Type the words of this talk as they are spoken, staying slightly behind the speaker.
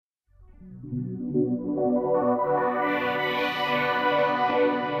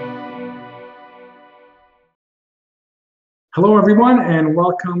Hello, everyone, and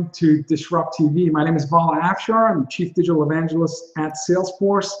welcome to Disrupt TV. My name is Vala Afshar. I'm Chief Digital Evangelist at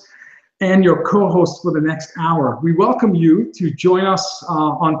Salesforce and your co-host for the next hour. We welcome you to join us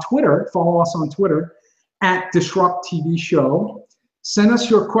on Twitter. Follow us on Twitter at Disrupt TV Show. Send us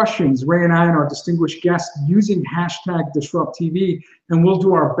your questions, Ray and I and our distinguished guests, using hashtag Disrupt TV, and we'll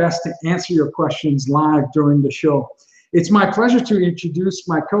do our best to answer your questions live during the show. It's my pleasure to introduce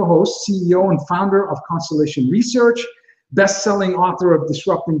my co-host, CEO and founder of Constellation Research, best-selling author of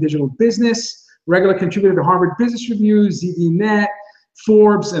Disrupting Digital Business, regular contributor to Harvard Business Review, ZDNet,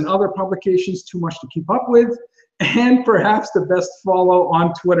 Forbes, and other publications too much to keep up with, and perhaps the best follow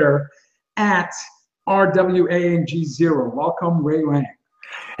on Twitter at RWANG0. Welcome, Ray Wang.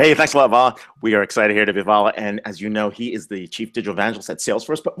 Hey, thanks a lot, Vala. We are excited here to be Vala. And as you know, he is the Chief Digital Evangelist at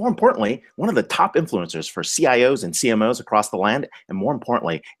Salesforce, but more importantly, one of the top influencers for CIOs and CMOs across the land. And more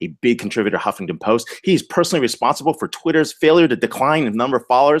importantly, a big contributor to Huffington Post. He's personally responsible for Twitter's failure to decline in number of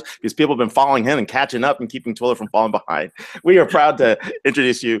followers because people have been following him and catching up and keeping Twitter from falling behind. We are proud to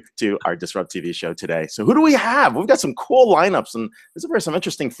introduce you to our Disrupt TV show today. So who do we have? We've got some cool lineups, and there's some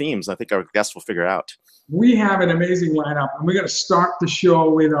interesting themes I think our guests will figure out. We have an amazing lineup, and we're going to start the show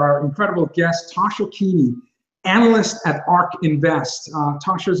with our incredible guest, Tasha Keeney, analyst at ARK Invest.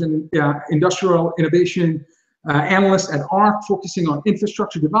 Tasha's an industrial innovation analyst at ARK, focusing on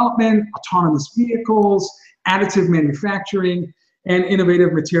infrastructure development, autonomous vehicles, additive manufacturing, and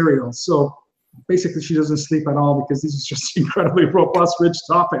innovative materials. So basically, she doesn't sleep at all because these are just incredibly robust, rich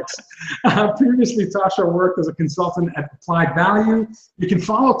topics. Previously, Tasha worked as a consultant at Applied Value. You can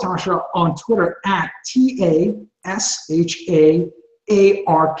follow Tasha on Twitter at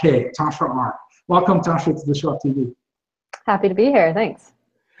TASHAARK, Tasha R. Welcome, Tasha, to Disrupt TV. Happy to be here. Thanks.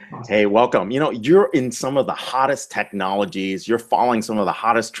 Hey, welcome. You know, you're in some of the hottest technologies. You're following some of the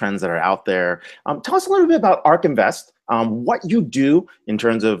hottest trends that are out there. Tell us a little bit about ARK Invest, what you do in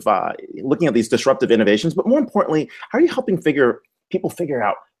terms of looking at these disruptive innovations, but more importantly, how are you helping people figure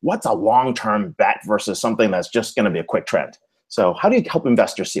out what's a long-term bet versus something that's just going to be a quick trend? So how do you help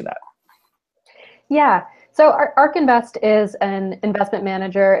investors see that? Yeah. So ARK Invest is an investment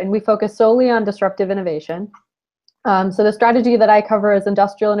manager, and we focus solely on disruptive innovation. So the strategy that I cover is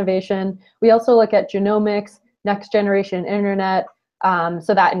industrial innovation. We also look at genomics, next generation internet.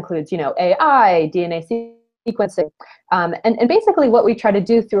 So that includes, AI, DNA sequencing. And basically what we try to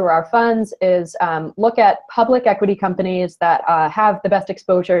do through our funds is look at public equity companies that have the best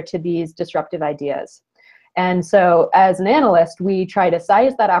exposure to these disruptive ideas. And so as an analyst, we try to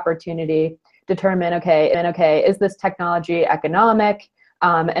size that opportunity, determine, okay, is this technology economic?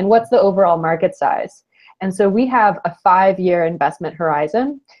 And what's the overall market size? And so we have a 5-year investment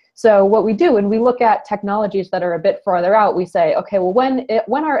horizon. So what we do when we look at technologies that are a bit farther out, we say, okay, well, when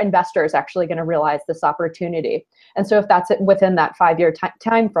are investors actually going to realize this opportunity? And so if that's within that 5-year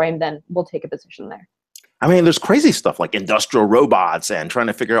time frame, then we'll take a position there. I mean, there's crazy stuff like industrial robots and trying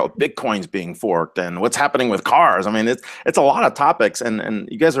to figure out Bitcoin's being forked and what's happening with cars. I mean, it's a lot of topics, and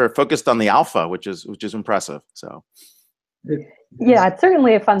you guys are focused on the alpha, which is impressive. So, yeah, it's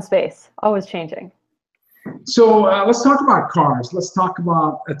certainly a fun space, always changing. So let's talk about cars. Let's talk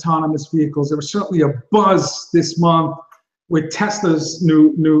about autonomous vehicles. There was certainly a buzz this month with Tesla's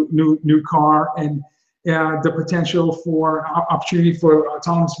new car and the potential for opportunity for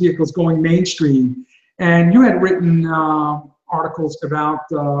autonomous vehicles going mainstream. And you had written articles about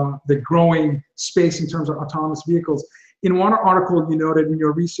the growing space in terms of autonomous vehicles. In one article, you noted in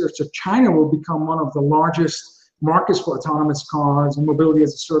your research that China will become one of the largest markets for autonomous cars and mobility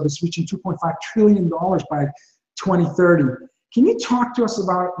as a service, reaching $2.5 trillion by 2030. Can you talk to us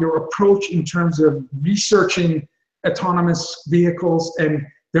about your approach in terms of researching autonomous vehicles and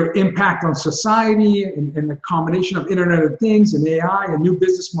their impact on society and the combination of Internet of Things and AI and new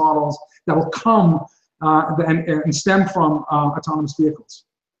business models that will come and stem from autonomous vehicles?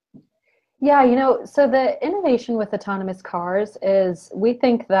 Yeah, so the innovation with autonomous cars is we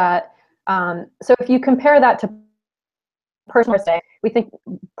think that, so if you compare that to personal cars, we think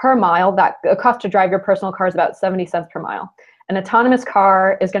per mile that the cost to drive your personal car is about 70 cents per mile. An autonomous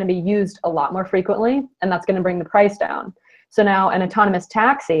car is going to be used a lot more frequently, and that's going to bring the price down. So now an autonomous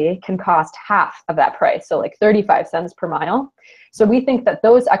taxi can cost half of that price, so like 35 cents per mile. So we think that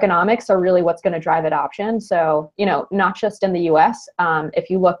those economics are really what's going to drive adoption. So, not just in the US, if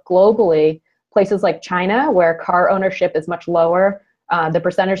you look globally, places like China, where car ownership is much lower, the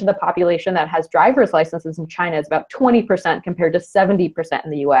percentage of the population that has driver's licenses in China is about 20% compared to 70%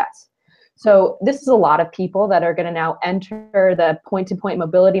 in the US. So this is a lot of people that are going to now enter the point-to-point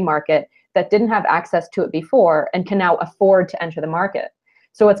mobility market that didn't have access to it before and can now afford to enter the market.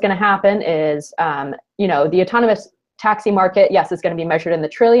 So what's going to happen is, the autonomous taxi market, yes, is going to be measured in the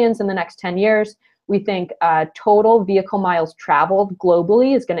trillions in the next 10 years. We think total vehicle miles traveled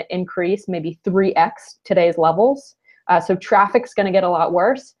globally is going to increase maybe 3x today's levels. So traffic's going to get a lot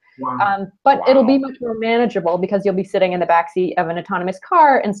worse. Wow. But it'll be much more manageable because you'll be sitting in the backseat of an autonomous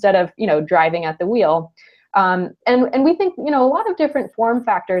car instead of, driving at the wheel. And we think, a lot of different form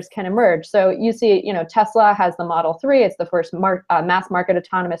factors can emerge. So you see, Tesla has the Model 3. It's the first mass market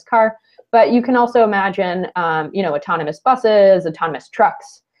autonomous car. But you can also imagine, autonomous buses, autonomous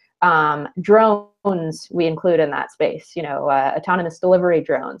trucks, drones we include in that space, autonomous delivery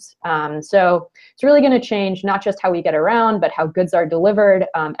drones. So it's really going to change not just how we get around, but how goods are delivered.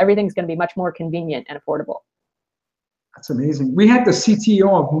 Everything's going to be much more convenient and affordable. That's amazing. We had the CTO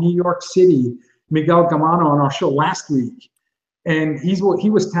of New York City, Miguel Gamano, on our show last week. And he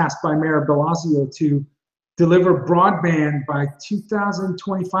was tasked by Mayor Blasio to deliver broadband by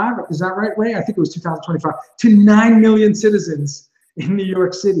 2025. Is that right, Ray? I think it was 2025, to 9 million citizens in New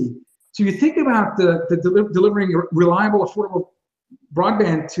York City. So you think about delivering reliable, affordable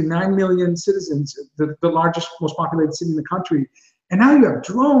broadband to 9 million citizens, the largest, most populated city in the country. And now you have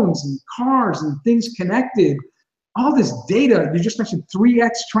drones and cars and things connected. All this data, you just mentioned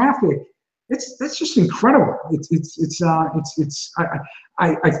 3x traffic. That's just incredible.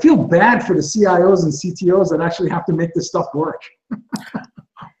 I feel bad for the CIOs and CTOs that actually have to make this stuff work.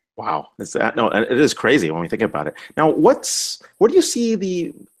 Wow, it is crazy when we think about it. Now, where do you see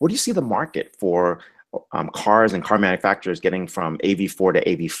the market for cars and car manufacturers getting from AV4 to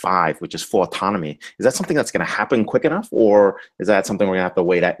AV5, which is full autonomy? Is that something that's going to happen quick enough, or is that something we're going to have to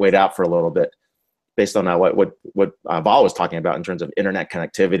wait out for a little bit, based on what Val was talking about in terms of internet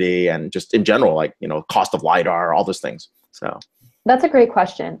connectivity and just in general, like cost of LiDAR, all those things? So. That's a great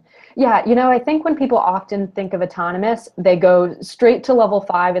question. Yeah, I think when people often think of autonomous, they go straight to level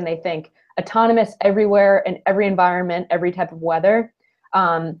 5 and they think autonomous everywhere in every environment, every type of weather.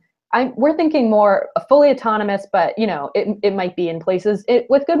 We're thinking more fully autonomous, but it might be in places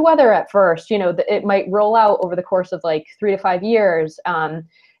with good weather at first. It might roll out over the course of like 3 to 5 years.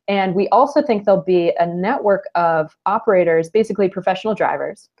 And we also think there'll be a network of operators, basically professional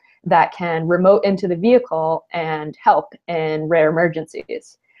drivers, that can remote into the vehicle and help in rare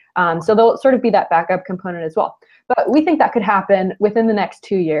emergencies. So there'll sort of be that backup component as well. But we think that could happen within the next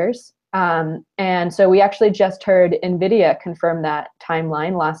 2 years. And so we actually just heard NVIDIA confirm that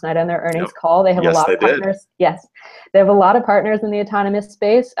timeline last night on their earnings call. They have a lot of partners. Yes, they have a lot of partners in the autonomous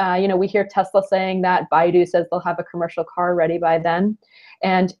space. We hear Tesla saying that. Baidu says they'll have a commercial car ready by then.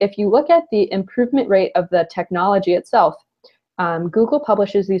 And if you look at the improvement rate of the technology itself, Google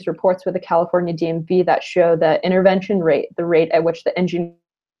publishes these reports with the California DMV that show the intervention rate, the rate at which the engineer,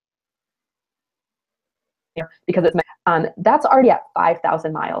 because that's already at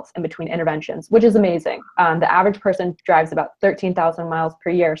 5,000 miles in between interventions, which is amazing. The average person drives about 13,000 miles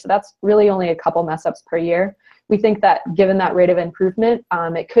per year, so that's really only a couple mess ups per year. We think that given that rate of improvement,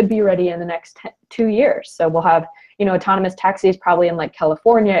 it could be ready in the next 2 years. So we'll have autonomous taxis probably in like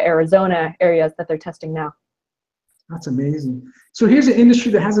California, Arizona areas that they're testing now. That's amazing. So here's an industry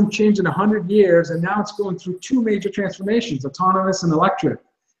that hasn't changed in 100 years, and now it's going through 2 major transformations, autonomous and electric.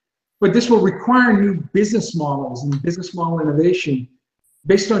 But this will require new business models and business model innovation.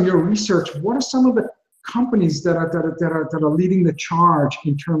 Based on your research, what are some of the companies that are leading the charge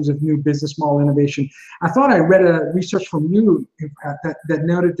in terms of new business model innovation? I thought I read a research from you that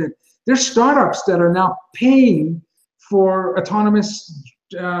noted that there's startups that are now paying for autonomous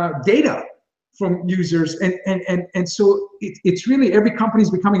data from users, and so it's really every company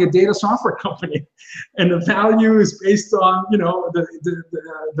is becoming a data software company, and the value is based on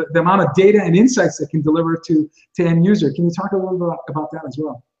the amount of data and insights that can deliver to end user. Can you talk a little bit about that as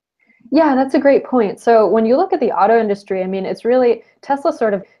well? Yeah, that's a great point. So when you look at the auto industry, I mean, it's really Tesla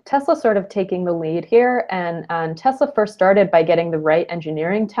sort of taking the lead here, and Tesla first started by getting the right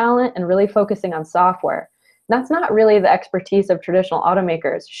engineering talent and really focusing on software. That's not really the expertise of traditional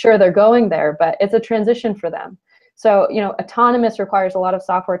automakers. Sure, they're going there, but it's a transition for them. So, autonomous requires a lot of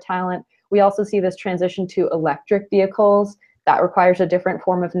software talent. We also see this transition to electric vehicles. That requires a different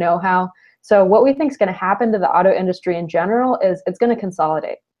form of know-how. So what we think is going to happen to the auto industry in general is it's going to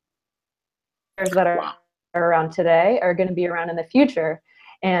consolidate. That are around today are going to be around in the future.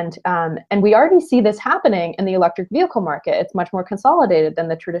 And we already see this happening in the electric vehicle market. It's much more consolidated than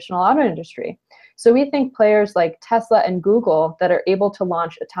the traditional auto industry. So we think players like Tesla and Google that are able to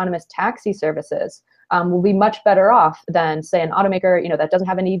launch autonomous taxi services will be much better off than, say, an automaker that doesn't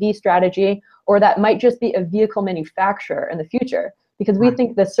have an EV strategy, or that might just be a vehicle manufacturer in the future. Because we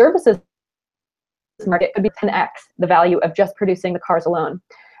think the services market could be 10x the value of just producing the cars alone.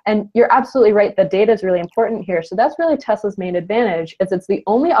 And you're absolutely right, the data is really important here. So that's really Tesla's main advantage, is it's the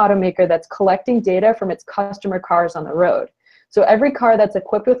only automaker that's collecting data from its customer cars on the road. So every car that's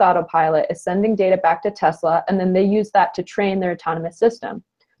equipped with autopilot is sending data back to Tesla, and then they use that to train their autonomous system.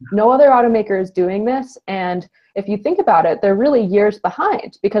 No other automaker is doing this, and if you think about it, they're really years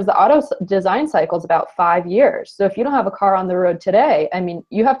behind, because the auto design cycle is about 5 years. So if you don't have a car on the road today, I mean,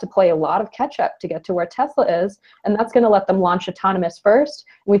 you have to play a lot of catch up to get to where Tesla is, and that's going to let them launch autonomous first.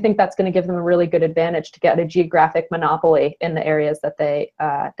 We think that's going to give them a really good advantage to get a geographic monopoly in the areas that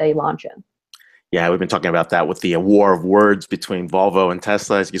they launch in. Yeah, we've been talking about that with the war of words between Volvo and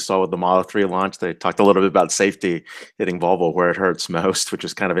Tesla. As you saw with the Model 3 launch, they talked a little bit about safety hitting Volvo where it hurts most, which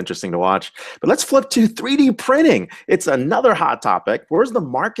is kind of interesting to watch. But let's flip to 3D printing. It's another hot topic. Where's the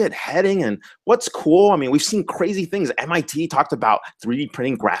market heading and what's cool? I mean, we've seen crazy things. MIT talked about 3D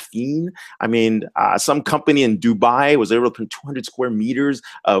printing graphene. I mean, some company in Dubai was able to print 200 square meters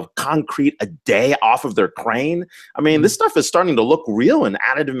of concrete a day off of their crane. I mean, this stuff is starting to look real in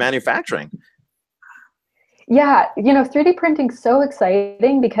additive manufacturing. Yeah, 3D printing is so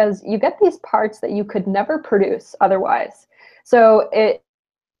exciting because you get these parts that you could never produce otherwise. So it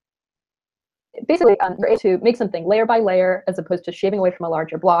basically you're able to make something layer by layer as opposed to shaving away from a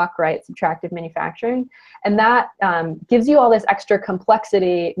larger block, right? Subtractive manufacturing. And that gives you all this extra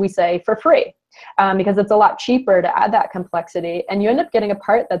complexity, we say, for free, because it's a lot cheaper to add that complexity. And you end up getting a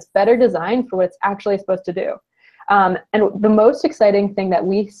part that's better designed for what it's actually supposed to do. And the most exciting thing that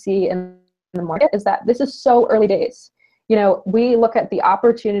we see in the market is that this is so early days. We look at the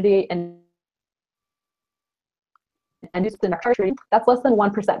opportunity and just in our country, that's less than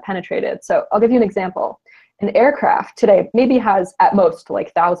 1% penetrated. So I'll give you an example. An aircraft today maybe has at most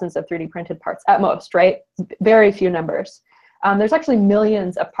like thousands of 3D printed parts, at most, right? Very few numbers. There's actually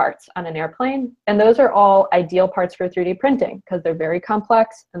millions of parts on an airplane, and those are all ideal parts for 3D printing because they're very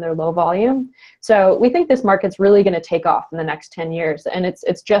complex and they're low volume. So we think this market's really going to take off in the next 10 years, and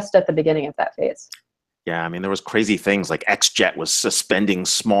it's just at the beginning of that phase. Yeah, I mean, there was crazy things like XJet was suspending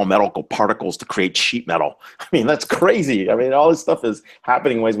small medical particles to create sheet metal. I mean, that's crazy. I mean, all this stuff is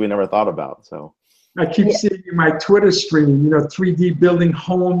happening in ways we never thought about. So I keep seeing in my Twitter stream, 3D building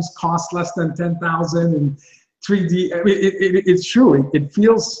homes cost less than 10,000 and 3D, I mean, it's true. It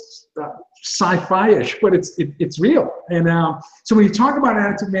feels sci-fi-ish, but it's real. And so when you talk about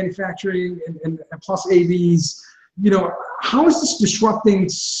additive manufacturing and plus AVs, how is this disrupting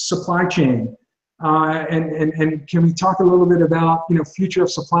supply chain? And can we talk a little bit about future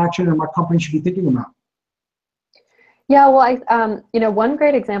of supply chain and what companies should be thinking about? Yeah, well, one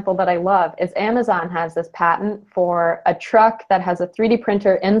great example that I love is Amazon has this patent for a truck that has a 3D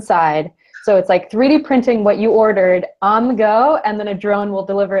printer inside. So it's like 3D printing what you ordered on the go, and then a drone will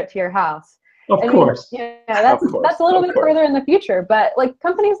deliver it to your house. Of course. That's a little bit further in the future, but like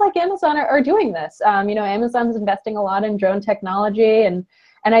companies like Amazon are doing this. Amazon's investing a lot in drone technology, and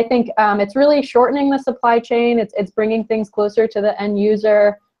I think it's really shortening the supply chain. It's bringing things closer to the end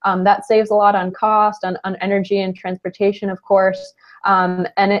user. That saves a lot on cost, on energy and transportation, of course, and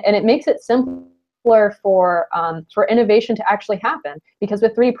it makes it simpler for innovation to actually happen. Because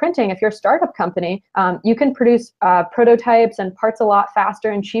with 3D printing, if you're a startup company, you can produce prototypes and parts a lot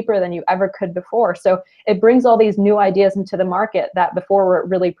faster and cheaper than you ever could before. So it brings all these new ideas into the market that before were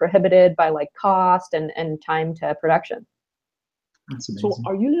really prohibited by like cost and time to production. So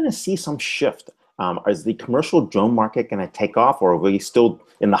are you going to see some shift? Is the commercial drone market going to take off, or are we still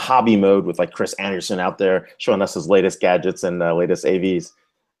in the hobby mode with like Chris Anderson out there showing us his latest gadgets and latest AVs?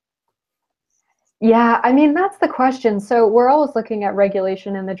 Yeah, I mean, that's the question. So we're always looking at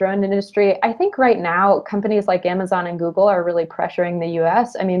regulation in the drone industry. I think right now, companies like Amazon and Google are really pressuring the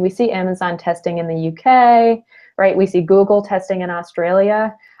US. I mean, we see Amazon testing in the UK, right? We see Google testing in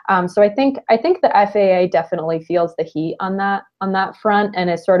Australia. So I think the FAA definitely feels the heat on that front, and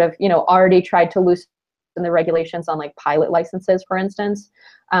has sort of already tried to loosen the regulations on like pilot licenses, for instance.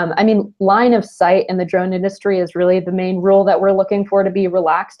 I mean, line of sight in the drone industry is really the main rule that we're looking for to be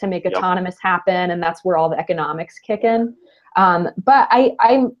relaxed to make autonomous happen, and that's where all the economics kick in. But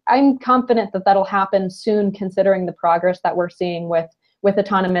I'm confident that that'll happen soon, considering the progress that we're seeing with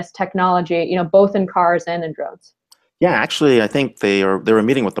autonomous technology, both in cars and in drones. Yeah, actually, I think they were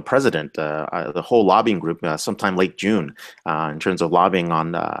meeting with the president, the whole lobbying group, sometime late June, in terms of lobbying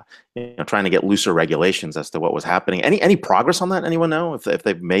on trying to get looser regulations as to what was happening. Any progress on that? Anyone know if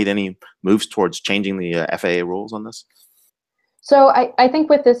they've made any moves towards changing the FAA rules on this? So I think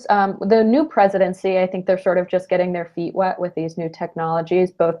with this, the new presidency, I think they're sort of just getting their feet wet with these new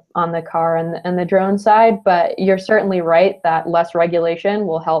technologies, both on the car and the drone side. But you're certainly right that less regulation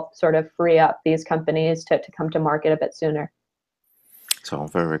will help sort of free up these companies to come to market a bit sooner. So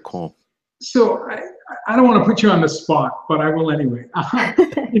very, very cool. So I don't want to put you on the spot, but I will anyway.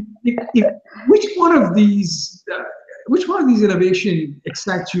 Which one of these innovation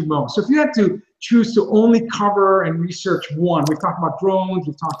excites you most? So if you had to choose to only cover and research one, we talked about drones,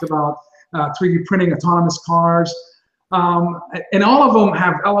 we've talked about 3D printing, autonomous cars, and all of them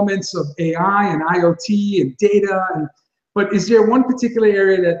have elements of AI and IoT and data. But is there one particular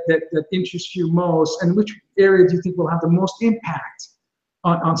area that interests you most, and which area do you think will have the most impact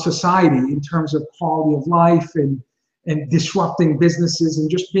on society in terms of quality of life and disrupting businesses and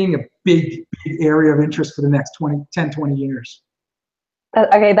just being a big area of interest for the next 10, 20 years?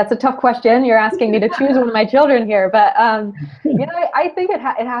 Okay, that's a tough question. You're asking me to choose one of my children here, but you know, I think it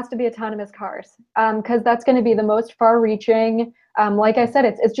has to be autonomous cars, because that's going to be the most far-reaching. Like I said,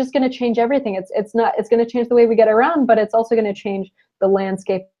 it's just going to change everything. It's going to change the way we get around, but it's also going to change the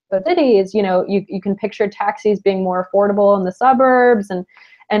landscape of cities. You know, you can picture taxis being more affordable in the suburbs, and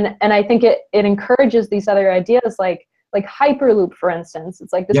I think it encourages these other ideas like Hyperloop, for instance.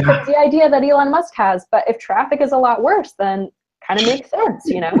 It's like this crazy idea that Elon Musk has, but if traffic is a lot worse, then kind of makes sense,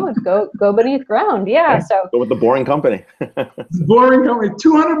 you know, go beneath ground. Yeah. So go with the boring company. Boring company,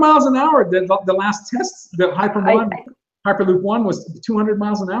 200 miles an hour. The last test, the Hyperloop 1 was 200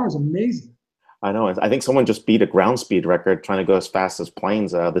 miles an hour. Is amazing. I know. I think someone just beat a ground speed record trying to go as fast as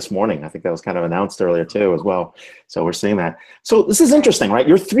planes this morning. I think that was kind of announced earlier too as well. So we're seeing that. So this is interesting, right?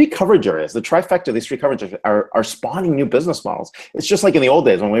 Your three coverage areas, the trifecta of these three coverage areas are spawning new business models. It's just like in the old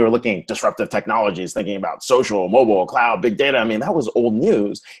days when we were looking at disruptive technologies, thinking about social, mobile, cloud, big data. I mean, that was old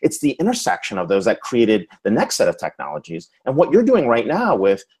news. It's the intersection of those that created the next set of technologies. And what you're doing right now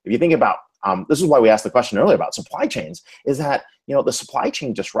with, if you think about, this is why we asked the question earlier about supply chains, is that, you know, the supply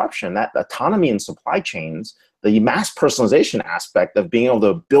chain disruption, that autonomy in supply chains, the mass personalization aspect of being able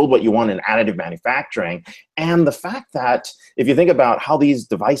to build what you want in additive manufacturing, and the fact that if you think about how these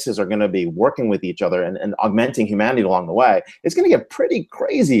devices are going to be working with each other and augmenting humanity along the way, it's going to get pretty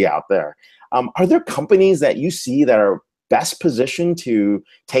crazy out there. Are there companies that you see that are best positioned to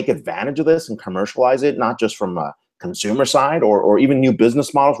take advantage of this and commercialize it, not just from a consumer side or even new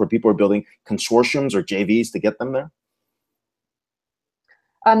business models where people are building consortiums or JVs to get them there?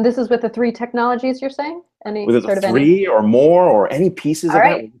 This is with the three technologies you're saying? With the three or more, or any pieces of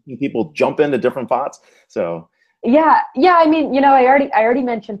that, people jump into different pots. So yeah. I mean, you know, I already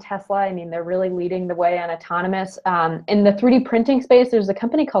mentioned Tesla. I mean, they're really leading the way on autonomous. In the 3D printing space, there's a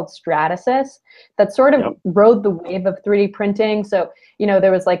company called Stratasys that sort of rode the wave of 3D printing. So, you know,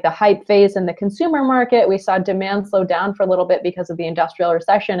 there was like the hype phase in the consumer market. We saw demand slow down for a little bit because of the industrial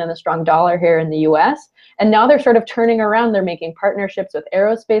recession and the strong dollar here in the US. And now they're sort of turning around. They're making partnerships with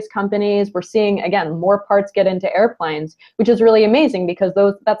aerospace companies. We're seeing, again, more parts get into airplanes, which is really amazing because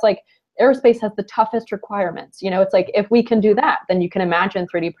that's like, aerospace has the toughest requirements. You know, it's like, if we can do that, then you can imagine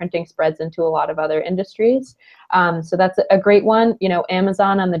 3D printing spreads into a lot of other industries. So that's a great one. You know,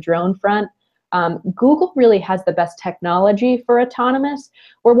 Amazon on the drone front. Google really has the best technology for autonomous.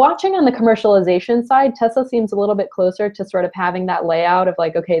 We're watching on the commercialization side. Tesla seems a little bit closer to sort of having that layout of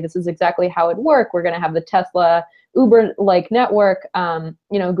like, okay, this is exactly how it works. We're going to have the Tesla Uber-like network. You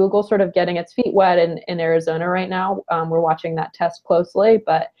know, Google sort of getting its feet wet in Arizona right now. We're watching that test closely,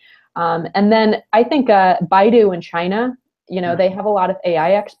 but and then I think Baidu in China, you know, they have a lot of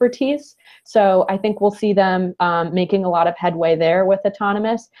AI expertise. So I think we'll see them making a lot of headway there with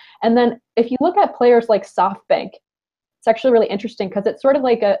autonomous. And then if you look at players like SoftBank, it's actually really interesting because it's sort of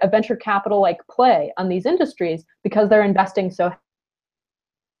like a venture capital like play on these industries because they're investing so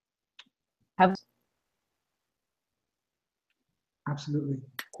heavily. Absolutely.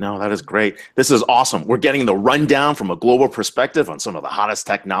 No, that is great. This is awesome. We're getting the rundown from a global perspective on some of the hottest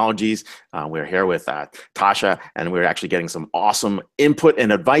technologies. We're here with Tasha, and we're actually getting some awesome input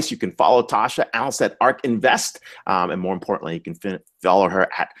and advice. You can follow Tasha, analyst at ARK Invest, and more importantly, you can follow her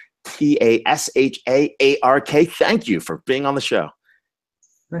at TASHAARK. Thank you for being on the show.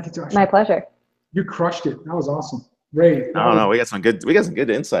 Thank you, Tasha. My pleasure. You crushed it. That was awesome. Great. I don't know. We got some good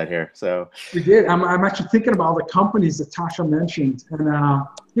insight here. So we did. I'm actually thinking about all the companies that Tasha mentioned, and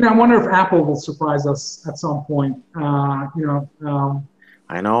you know, I wonder if Apple will surprise us at some point. You know.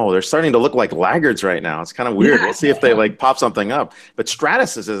 I know they're starting to look like laggards right now. It's kind of weird. We'll see if they like pop something up. But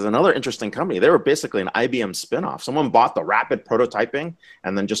Stratasys is another interesting company. They were basically an IBM spinoff. Someone bought the rapid prototyping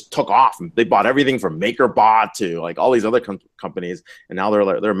and then just took off. They bought everything from MakerBot to like all these other companies, and now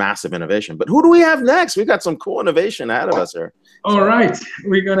they're massive innovation. But who do we have next? We've got some cool innovation ahead of us here. All right,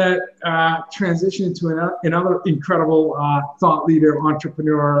 we're gonna transition into another incredible thought leader,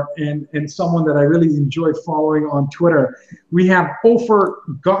 entrepreneur, and someone that I really enjoy following on Twitter. We have Ofer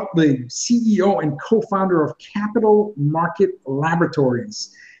Gottlieb, CEO and co-founder of Capital Market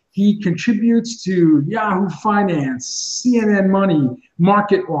Laboratories. He contributes to Yahoo Finance, CNN Money,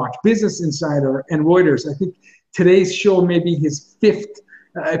 MarketWatch, Business Insider, and Reuters. I think today's show may be his fifth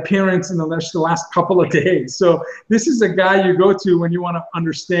appearance in the last couple of days. So this is a guy you go to when you want to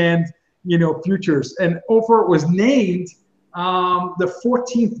understand, futures. And Ofer was named the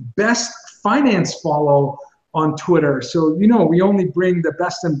 14th best finance follow on Twitter. So, we only bring the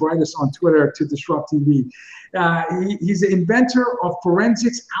best and brightest on Twitter to Disrupt TV. He's the inventor of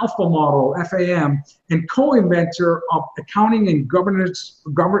Forensics Alpha Model, FAM, and co-inventor of Accounting and Governance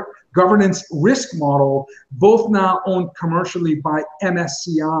Risk Model, both now owned commercially by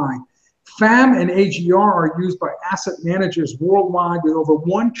MSCI. FAM and AGR are used by asset managers worldwide with over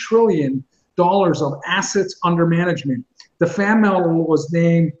 $1 trillion of assets under management. The FAM model was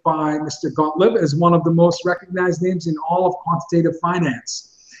named by Mr. Gottlieb as one of the most recognized names in all of quantitative finance.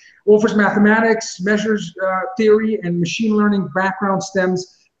 Ofer's mathematics, measures theory, and machine learning background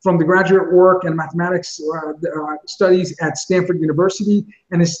stems from the graduate work and mathematics studies at Stanford University,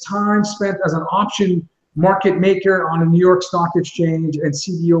 and his time spent as an option market maker on a New York Stock Exchange and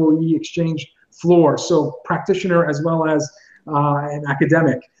CBOE exchange floor. So practitioner as well as an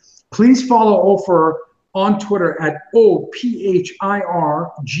academic. Please follow Ofer on Twitter at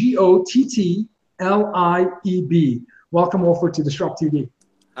OPHIRGOTTLIEB. Welcome, Ofer, to Disrupt TV.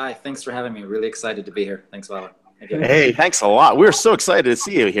 Hi, thanks for having me. Really excited to be here. Thanks, Vala. Hey, thanks a lot. We're so excited to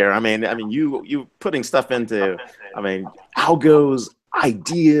see you here. I mean, you putting stuff into, algos,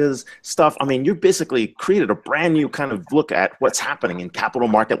 ideas, stuff. You basically created a brand new kind of look at what's happening in Capital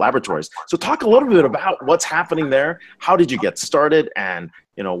Market Laboratories. So talk a little bit about what's happening there. How did you get started, and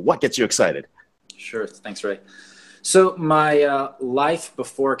what gets you excited? Sure. Thanks, Ray. So my life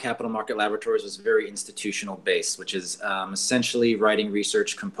before Capital Market Laboratories was very institutional based, which is essentially writing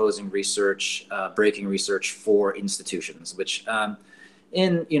research, composing research, breaking research for institutions, which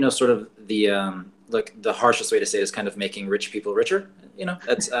in, sort of the harshest way to say it is kind of making rich people richer.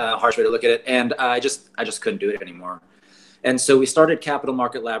 That's a harsh way to look at it. And I just couldn't do it anymore. And so we started Capital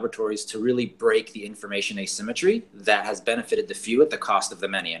Market Laboratories to really break the information asymmetry that has benefited the few at the cost of the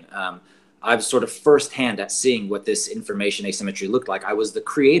many. And I was sort of firsthand at seeing what this information asymmetry looked like. I was the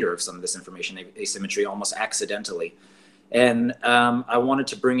creator of some of this information asymmetry almost accidentally. And I wanted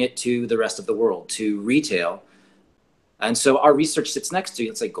to bring it to the rest of the world, to retail. And so our research sits next to,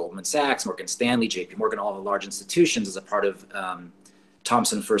 let's say, Goldman Sachs, Morgan Stanley, JP Morgan, all the large institutions as a part of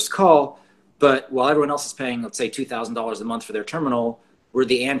Thomson First Call. But while everyone else is paying, let's say, $2,000 a month for their terminal, we're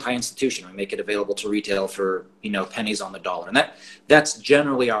the anti-institution. We make it available to retail for, pennies on the dollar. And that's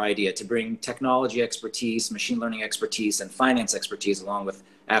generally our idea, to bring technology expertise, machine learning expertise, and finance expertise, along with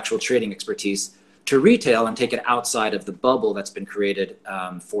actual trading expertise, to retail and take it outside of the bubble that's been created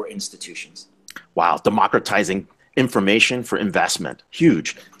for institutions. Wow, democratizing information for investment,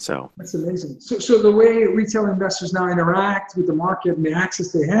 huge. So that's amazing. So the way retail investors now interact with the market and the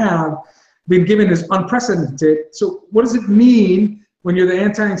access they have been given is unprecedented. So what does it mean when you're the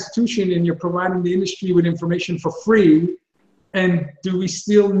anti-institution and you're providing the industry with information for free? And do we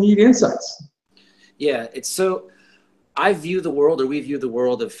still need insights? Yeah, I view the world, or we view the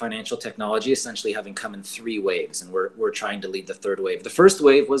world of financial technology essentially having come in three waves, and we're trying to lead the third wave. The first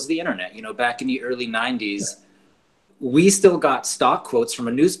wave was the internet. Back in the early 90s, we still got stock quotes from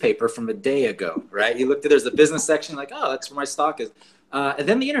a newspaper from a day ago, right? You looked at, there's the business section, like, oh, that's where my stock is. And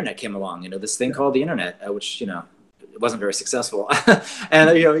then the internet came along, this thing called the internet, which, it wasn't very successful.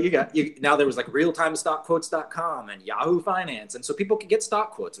 And now there was like realtimestockquotes.com and Yahoo Finance. And so people could get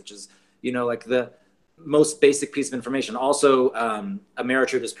stock quotes, which is, like the most basic piece of information. Also,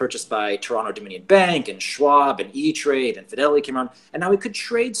 Ameritrade was purchased by Toronto Dominion Bank and Schwab and E-Trade, and Fidelity came around. And now we could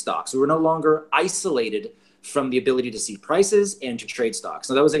trade stocks. We were no longer isolated from the ability to see prices and to trade stocks.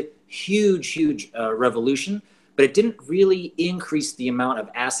 So that was a huge, huge revolution, but it didn't really increase the amount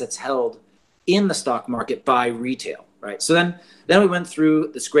of assets held in the stock market by retail, right? So then we went through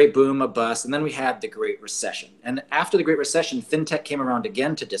this great boom, a bust, and then we had the Great Recession. And after the Great Recession, fintech came around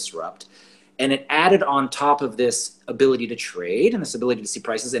again to disrupt, and it added on top of this ability to trade and this ability to see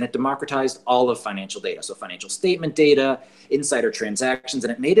prices, and it democratized all of financial data. So financial statement data, insider transactions,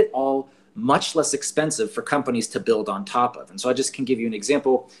 and it made it all much less expensive for companies to build on top of. And so I just can give you an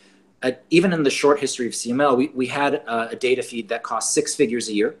example. Even in the short history of CML, we had a data feed that cost 6 figures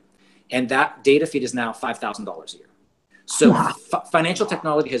a year. And that data feed is now $5,000 a year. So financial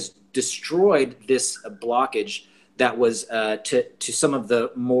technology has destroyed this blockage that was to some of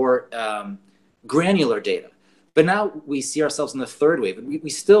the more granular data. But now we see ourselves in the third wave. We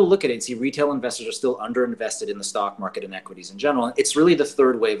still look at it and see retail investors are still underinvested in the stock market and equities in general. It's really the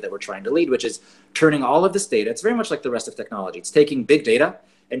third wave that we're trying to lead, which is turning all of this data. It's very much like the rest of technology. It's taking big data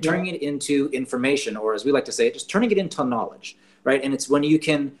and turning it into information, or as we like to say, just turning it into knowledge, right? And it's when you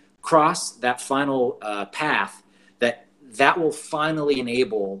can cross that final path that will finally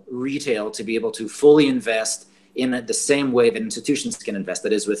enable retail to be able to fully invest in the same way that institutions can invest.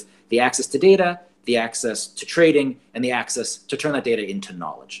 That is, with the access to data, the access to trading, and the access to turn that data into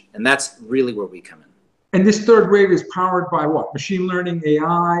knowledge. And that's really where we come in. And this third wave is powered by what? Machine learning,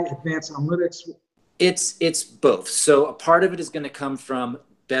 AI, advanced analytics? It's both. So a part of it is going to come from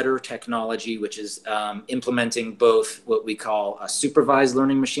better technology, which is implementing both what we call a supervised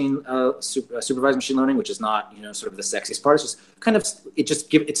machine learning, which is not, sort of the sexiest part. It's just kind of,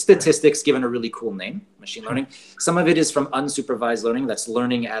 it's statistics given a really cool name, machine learning. Some of it is from unsupervised learning, that's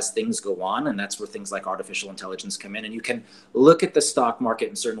learning as things go on. And that's where things like artificial intelligence come in. And you can look at the stock market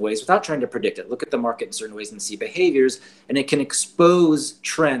in certain ways without trying to predict it. Look at the market in certain ways and see behaviors, and it can expose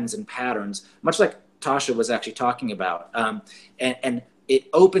trends and patterns, much like Tasha was actually talking about. And it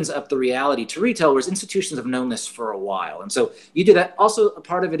opens up the reality to retail, whereas institutions have known this for a while. And so you do that. Also, a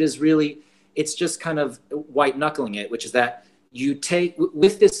part of it is really, it's just kind of white knuckling it, which is that you take,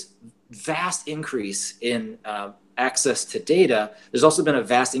 with this vast increase in access to data, there's also been a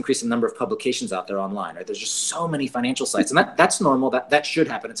vast increase in number of publications out there online, right? There's just so many financial sites, and that's normal, that should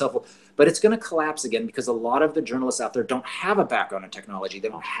happen, it's helpful, but it's going to collapse again because a lot of the journalists out there don't have a background in technology, they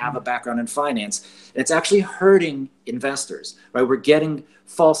don't have a background in finance, and it's actually hurting investors, right? We're getting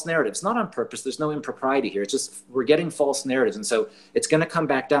false narratives, not on purpose, there's no impropriety here, it's just we're getting false narratives, and so it's going to come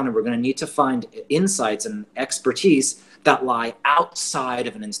back down, and we're going to need to find insights and expertise that lie outside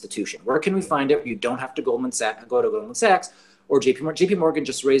of an institution. Where can we find it? You don't have to go to Goldman Sachs or JP Morgan. JP Morgan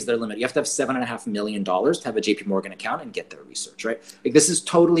just raised their limit. You have to have $7.5 million to have a JP Morgan account and get their research, right? Like, this is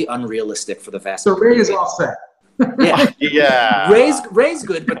totally unrealistic for the vast majority. So Ray is all set. Yeah. Ray's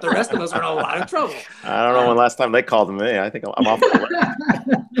good, but the rest of us are in a lot of trouble. I don't know when last time they called me. I think I'm off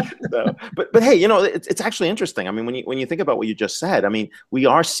the list. So, but hey, it's actually interesting. I mean, when you think about what you just said, I mean, we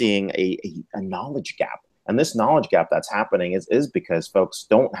are seeing a knowledge gap. And this knowledge gap that's happening is because folks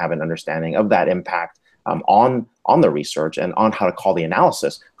don't have an understanding of that impact on the research and on how to call the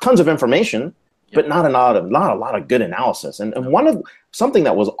analysis. Tons of information, but not a lot of good analysis. And something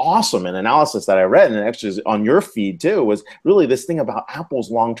that was awesome in analysis that I read, and actually is on your feed too, was really this thing about Apple's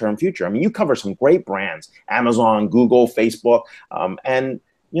long-term future. I mean, you cover some great brands, Amazon, Google, Facebook, and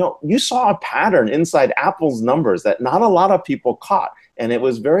you saw a pattern inside Apple's numbers that not a lot of people caught. And it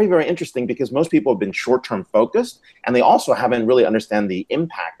was very, very interesting because most people have been short-term focused, and they also haven't really understand the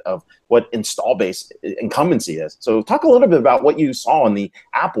impact of what install base incumbency is. So talk a little bit about what you saw in the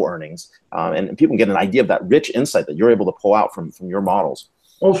Apple earnings, and people get an idea of that rich insight that you're able to pull out from your models.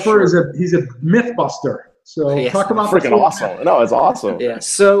 Ofer he's a myth buster. So yes, talk about freaking awesome. No, it's awesome. Yeah.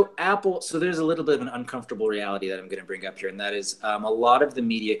 So Apple, there's a little bit of an uncomfortable reality that I'm going to bring up here. And that is a lot of the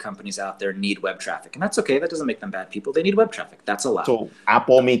media companies out there need web traffic. And that's okay. That doesn't make them bad people. They need web traffic. That's allowed. So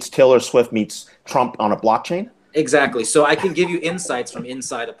Apple meets Taylor Swift meets Trump on a blockchain? Exactly. So I can give you insights from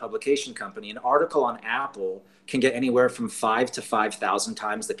inside a publication company. An article on Apple can get anywhere from 5 to 5,000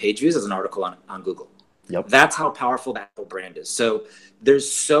 times the page views as an article on Google. Yep. That's how powerful the Apple brand is. So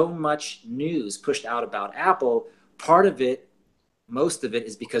there's so much news pushed out about Apple. Part of it, most of it,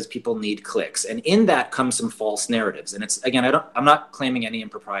 is because people need clicks. And in that comes some false narratives. And it's, again, I'm not claiming any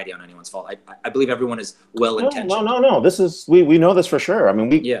impropriety on anyone's fault. I believe everyone is well-intentioned. No. This is, we know this for sure. I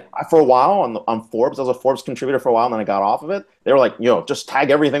mean, for a while on Forbes, I was a Forbes contributor for a while, and then I got off of it. They were like, just tag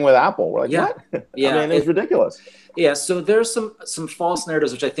everything with Apple. We're like, what? Yeah. I mean, it's ridiculous. Yeah, so there's some false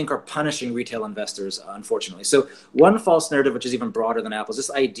narratives which I think are punishing retail investors, unfortunately. So one false narrative, which is even broader than Apple, is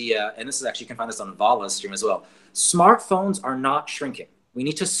this idea, and this is actually, you can find this on Vala's stream as well. Smartphones are not shrinking. We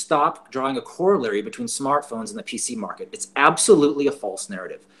need to stop drawing a corollary between smartphones and the PC market. It's absolutely a false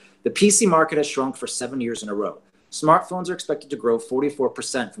narrative. The PC market has shrunk for 7 years in a row. Smartphones are expected to grow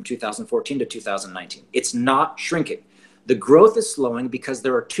 44% from 2014 to 2019. It's not shrinking. The growth is slowing because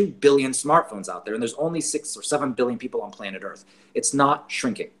there are 2 billion smartphones out there, and there's only 6 or 7 billion people on planet Earth. It's not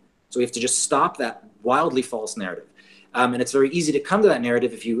shrinking. So we have to just stop that wildly false narrative. And it's very easy to come to that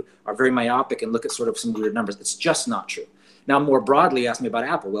narrative if you are very myopic and look at sort of some weird numbers. It's just not true. Now, more broadly, ask me about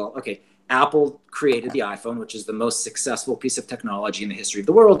Apple. Well, okay, Apple created the iPhone, which is the most successful piece of technology in the history of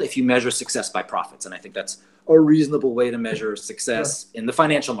the world if you measure success by profits. And I think that's a reasonable way to measure success in the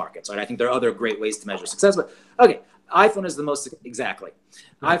financial markets. Right? I think there are other great ways to measure success, but okay. iPhone is the most, exactly.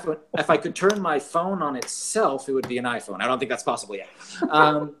 iPhone. If I could turn my phone on itself, it would be an iPhone. I don't think that's possible yet.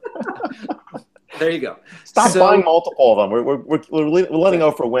 There you go. Stop buying multiple of them. We're letting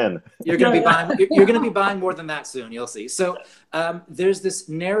Oprah win. You're going to be buying. You're going to be buying more than that soon. You'll see. So there's this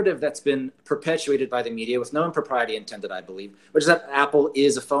narrative that's been perpetuated by the media with no impropriety intended, I believe, which is that Apple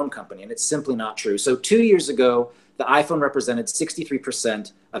is a phone company, and it's simply not true. So 2 years ago, the iPhone represented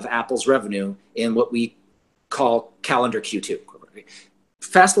 63% of Apple's revenue in what we call calendar Q2.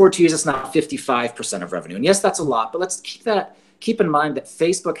 Fast forward 2 years, it's now 55% of revenue. And yes, that's a lot, but let's keep in mind that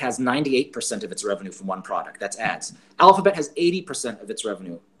Facebook has 98% of its revenue from one product. That's ads. Alphabet has 80% of its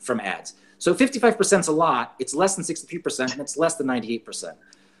revenue from ads. So 55% is a lot. It's less than 63%, and it's less than 98%.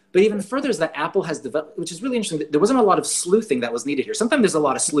 But even further is that Apple has developed, which is really interesting. There wasn't a lot of sleuthing that was needed here. Sometimes there's a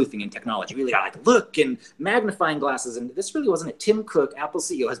lot of sleuthing in technology. Really, I like look and magnifying glasses. And this really wasn't it. Tim Cook, Apple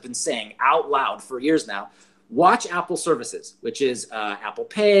CEO, has been saying out loud for years now, watch Apple services, which is Apple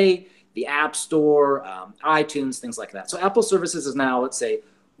Pay, the App Store, iTunes, things like that. So Apple services is now, let's say,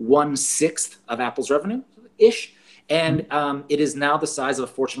 1/6 of Apple's revenue-ish. And it is now the size of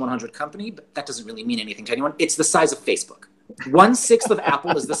a Fortune 100 company, but that doesn't really mean anything to anyone. It's the size of Facebook. 1/6 of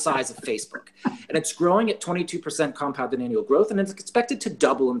Apple is the size of Facebook. And it's growing at 22% compounded annual growth, and it's expected to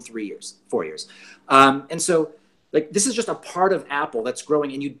double in 4 years. And so, like, this is just a part of Apple that's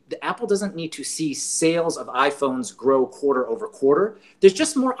growing, and Apple doesn't need to see sales of iPhones grow quarter over quarter. There's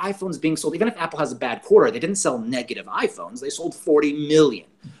just more iPhones being sold. Even if Apple has a bad quarter, they didn't sell negative iPhones. They sold 40 million,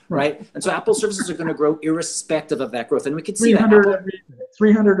 right? And so Apple services are going to grow irrespective of that growth. And we can see that.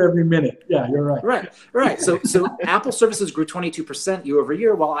 300 every minute. Yeah, you're right. Right. So Apple services grew 22% year over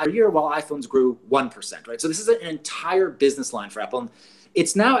year, while iPhones grew 1%, right? So this is an entire business line for Apple. And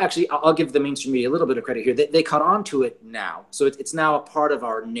it's now actually, I'll give the mainstream media a little bit of credit here. They caught on to it now. So it's now a part of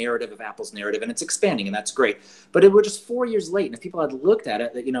our narrative, of Apple's narrative, and it's expanding, and that's great. But we're just 4 years late. And if people had looked at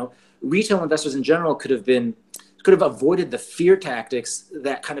it, that, retail investors in general could have avoided the fear tactics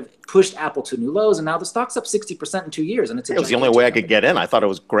that kind of pushed Apple to new lows, and now the stock's up 60% in 2 years, and it was the only way I could get in. I thought it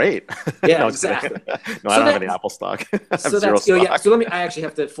was great. Yeah, no, exactly. No, I don't have any Apple stock. So I actually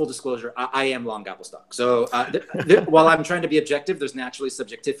have to, full disclosure, I am long Apple stock. So while I'm trying to be objective, there's naturally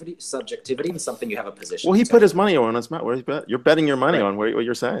subjectivity and something you have a position. Well, he put his money on us, Matt. You're betting your money on what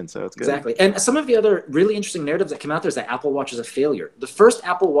you're saying, so it's good. Exactly. And some of the other really interesting narratives that came out there is that Apple Watch is a failure. The first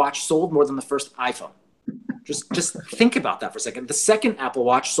Apple Watch sold more than the first iPhone. Just think about that for a second. The second Apple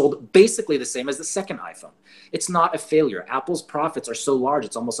Watch sold basically the same as the second iPhone. It's not a failure. Apple's profits are so large,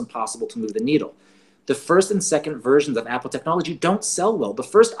 it's almost impossible to move the needle. The first and second versions of Apple technology don't sell well. The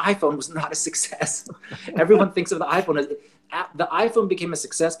first iPhone was not a success. Everyone thinks of the iPhone as the iPhone became a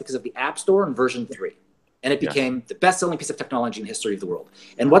success because of the App Store and version 3. And it became the best-selling piece of technology in the history of the world.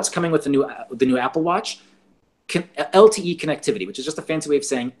 And what's coming with the new Apple Watch? LTE connectivity, which is just a fancy way of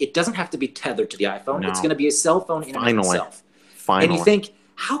saying it doesn't have to be tethered to the iPhone. No. It's going to be a cell phone in and of itself. Finally. And you think,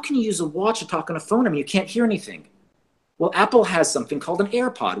 how can you use a watch to talk on a phone? I mean, you can't hear anything. Well, Apple has something called an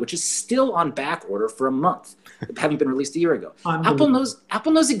AirPod, which is still on back order for a month, having been released a year ago. Apple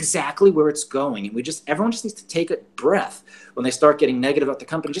knows exactly where it's going, and everyone just needs to take a breath when they start getting negative about the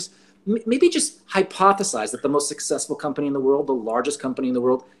company. Maybe just hypothesize that the most successful company in the world, the largest company in the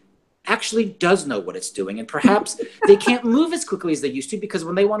world, actually does know what it's doing, and perhaps they can't move as quickly as they used to, because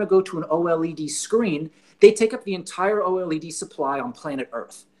when they want to go to an OLED screen, they take up the entire OLED supply on planet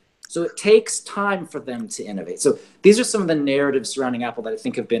Earth. So it takes time for them to innovate. So these are some of the narratives surrounding Apple that I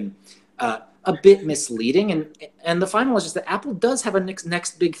think have been a bit misleading. And the final is just that Apple does have a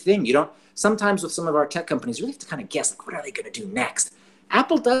next big thing. Sometimes with some of our tech companies, you really have to kind of guess, like, what are they going to do next?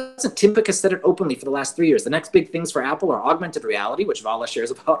 Apple doesn't. Tim Cook has said it openly for the last 3 years. The next big things for Apple are augmented reality, which Vala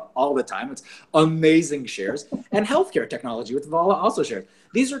shares about all the time. It's amazing shares. And healthcare technology, which Vala also shares.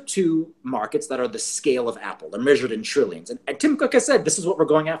 These are two markets that are the scale of Apple. They're measured in trillions. And Tim Cook has said, this is what we're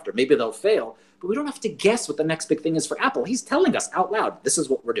going after. Maybe they'll fail, but we don't have to guess what the next big thing is for Apple. He's telling us out loud, this is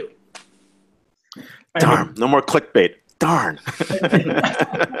what we're doing. Darn, no more clickbait. Darn.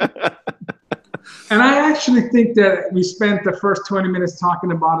 And I actually think that we spent the first 20 minutes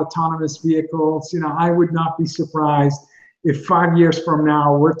talking about autonomous vehicles. I would not be surprised if 5 years from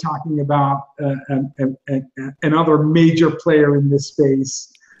now we're talking about another major player in this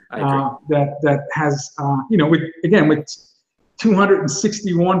space that has, with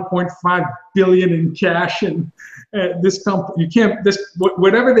 261.5 billion in cash, and this company,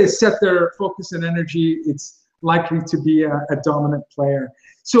 whatever they set their focus and energy, it's likely to be a dominant player.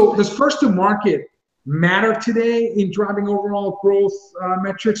 So does first to market matter today in driving overall growth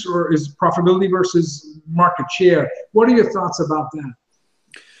metrics, or is profitability versus market share? What are your thoughts about that?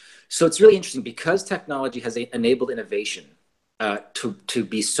 So it's really interesting because technology has enabled innovation. to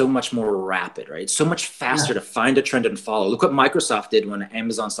be so much more rapid, right? So much faster to find a trend and follow. Look what Microsoft did when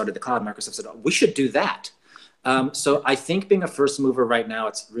Amazon started the cloud. Microsoft said, oh, we should do that. So I think being a first mover right now,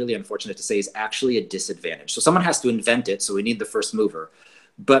 it's really unfortunate to say, is actually a disadvantage. So someone has to invent it, so we need the first mover.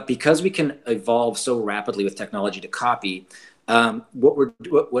 But because we can evolve so rapidly with technology to copy,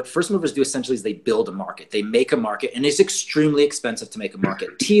 what first movers do essentially is they build a market. They make a market, and it's extremely expensive to make a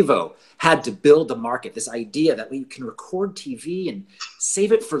market. TiVo had to build a market. This idea that we can record TV and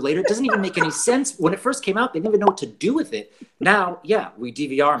save it for later doesn't even make any sense. When it first came out, they didn't even know what to do with it. Now, yeah, we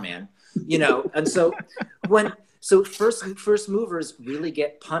DVR, man, you know. And so first movers really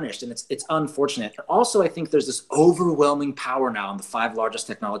get punished, and it's unfortunate. Also, I think there's this overwhelming power now in the 5 largest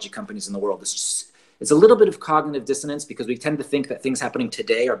technology companies in the world. It's a little bit of cognitive dissonance because we tend to think that things happening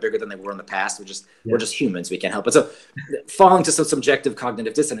today are bigger than they were in the past. We're just humans. We can't help it. So falling to some subjective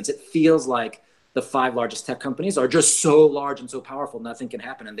cognitive dissonance, it feels like the 5 largest tech companies are just so large and so powerful, nothing can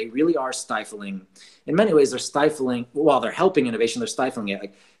happen. And they really are stifling. In many ways, they're stifling, while they're helping innovation, they're stifling it.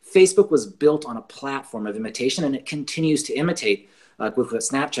 Like Facebook was built on a platform of imitation, and it continues to imitate with what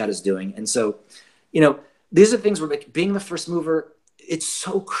Snapchat is doing. And so, you know, these are things where, like, being the first mover, it's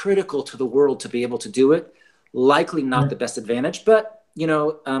so critical to the world to be able to do it. Likely not the best advantage, but, you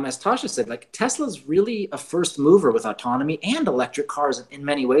know, as Tasha said, like, Tesla's really a first mover with autonomy and electric cars in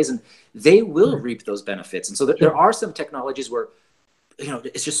many ways, and they will reap those benefits. And so there are some technologies where, you know,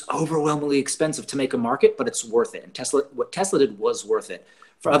 it's just overwhelmingly expensive to make a market, but it's worth it. And what Tesla did was worth it.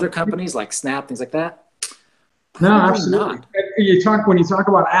 For other companies like Snap, things like that, no, absolutely. When you talk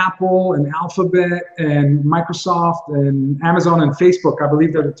about Apple and Alphabet and Microsoft and Amazon and Facebook, I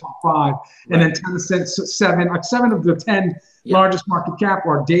believe they're the top 5. Right. And then Tencent, 7 of the 10 largest market cap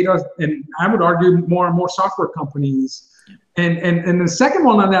are data, and I would argue more and more software companies. And the second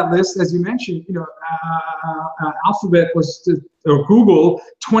one on that list, as you mentioned, you know, Alphabet was Google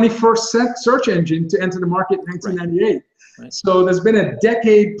 21st search engine to enter the market in 1998. Right. Right. So there's been a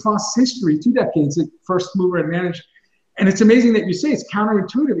decade plus history, 2 decades of first mover advantage. And it's amazing that you say it's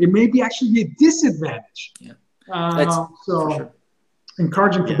counterintuitive. It may be actually be a disadvantage. Yeah. So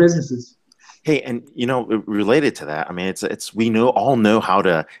encouraging for businesses. Hey, and you know, related to that, I mean, we all know how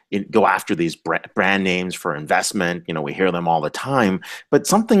to go after these brand names for investment. You know, we hear them all the time. But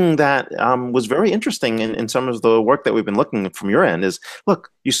something that was very interesting in some of the work that we've been looking at from your end is,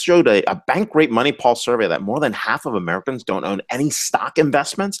 look, you showed a Bankrate Money Pulse survey that more than half of Americans don't own any stock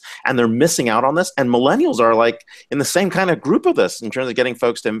investments, and they're missing out on this. And millennials are like in the same kind of group of this in terms of getting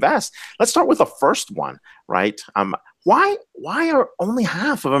folks to invest. Let's start with the first one, right? Why are only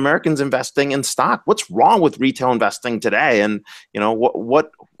half of Americans investing in stock? What's wrong with retail investing today? And, you know,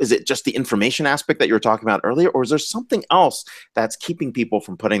 what is it, just the information aspect that you were talking about earlier, or is there something else that's keeping people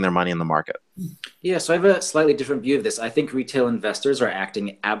from putting their money in the market? Yeah, so I have a slightly different view of this. I think retail investors are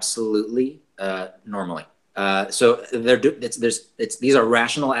acting absolutely normally. So these are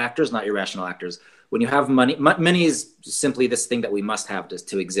rational actors, not irrational actors. When you have money, money is simply this thing that we must have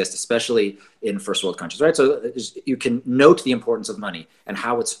to exist, especially in first world countries, right? So you can note the importance of money and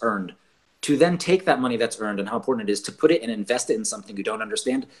how it's earned. To then take that money that's earned and how important it is to put it and invest it in something you don't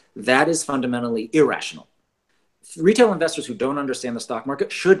understand, that is fundamentally irrational. Retail investors who don't understand the stock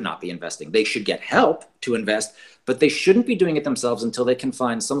market should not be investing. They should get help to invest, but they shouldn't be doing it themselves until they can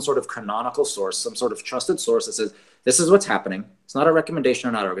find some sort of canonical source, some sort of trusted source that says, this is what's happening. It's not a recommendation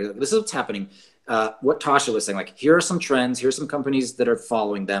or not a recommendation. This is what's happening. What Tasha was saying, like, here are some trends, here's some companies that are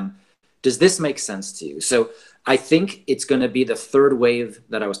following them. Does this make sense to you? So I think it's going to be the third wave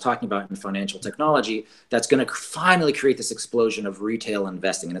that I was talking about in financial technology that's going to finally create this explosion of retail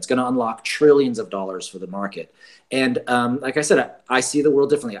investing, and it's going to unlock trillions of dollars for the market. And like I said, I see the world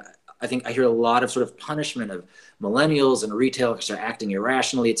differently. I think I hear a lot of sort of punishment of millennials and retail because they're acting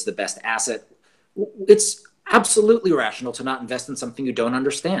irrationally. It's the best asset. It's absolutely rational to not invest in something you don't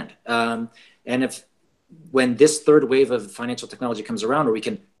understand. And when this third wave of financial technology comes around, where we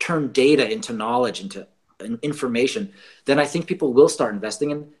can turn data into knowledge, into information, then I think people will start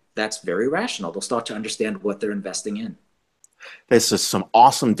investing, and that's very rational. They'll start to understand what they're investing in. This is some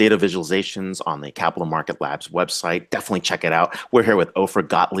awesome data visualizations on the Capital Market Labs website. Definitely check it out. We're here with Ofer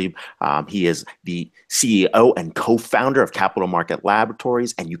Gottlieb. He is the CEO and co-founder of Capital Market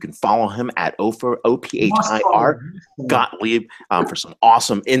Laboratories, and you can follow him at Ofer, O-P-H-I-R, Gottlieb, for some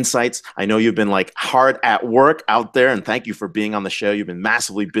awesome insights. I know you've been like hard at work out there, and thank you for being on the show. You've been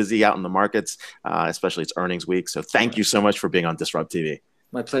massively busy out in the markets, especially it's earnings week. So thank you so much for being on Disrupt TV.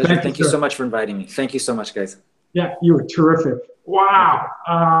 My pleasure. Thank you so much for inviting me. Thank you so much, guys. Yeah, you were terrific.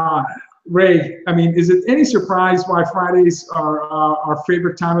 Wow. Ray, I mean, is it any surprise why Fridays are our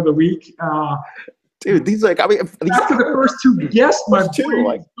favorite time of the week? Dude, these like, I mean, after the first two guests, my First two, brain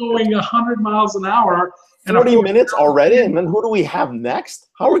like- is going 100 miles an hour. And 40 of course- minutes already, and then who do we have next?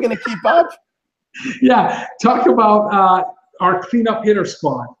 How are we going to keep up? Yeah, talk about our cleanup hitter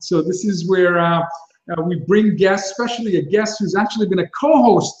spot. So this is where we bring guests, especially a guest who's actually been a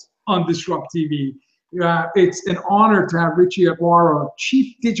co-host on Disrupt TV. It's an honor to have Richie Ibarra,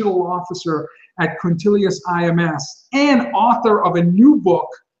 Chief Digital Officer at Quintilius IMS and author of a new book,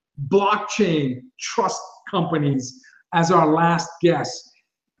 Blockchain Trust Companies, as our last guest.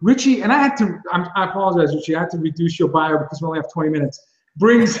 Richie, and I apologize, Richie, I had to reduce your bio because we only have 20 minutes.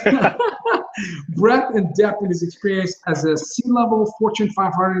 Brings breadth and depth in his experience as a C-level Fortune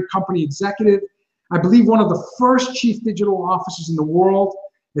 500 company executive. I believe one of the first chief digital officers in the world,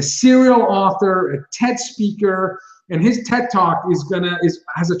 a serial author, a TED speaker, and his TED Talk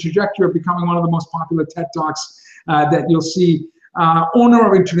has a trajectory of becoming one of the most popular TED Talks that you'll see. Owner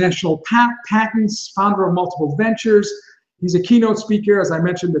of international patents, founder of multiple ventures. He's a keynote speaker, as I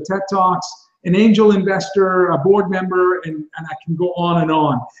mentioned, the TED Talks, an angel investor, a board member, and I can go on and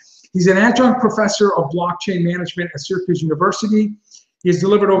on. He's an adjunct professor of blockchain management at Syracuse University. He's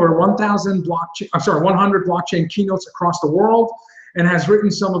delivered over 100 blockchain keynotes across the world and has written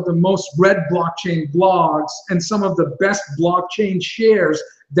some of the most read blockchain blogs and some of the best blockchain shares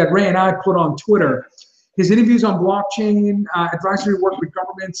that Ray and I put on Twitter. His interviews on blockchain, advisory work with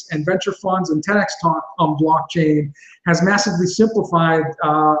governments and venture funds, and TEDx talk on blockchain has massively simplified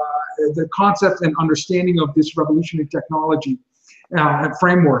the concept and understanding of this revolutionary technology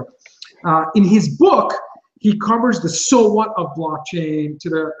framework. In his book, he covers the so what of blockchain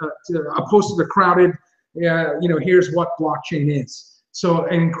opposed to the crowded, here's what blockchain is. So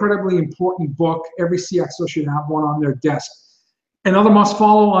an incredibly important book. Every CXO should have one on their desk. Another must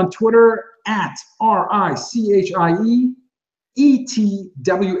follow on Twitter at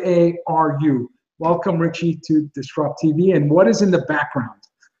RICHIEETWARU. Welcome, Richie, to Disrupt TV. And what is in the background?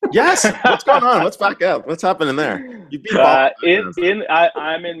 Yes. What's going on? Let's back up. What's happening there?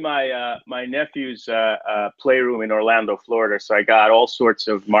 I'm in my nephew's playroom in Orlando, Florida. So I got all sorts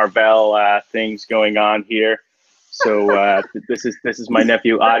of Marvel things going on here. So this is my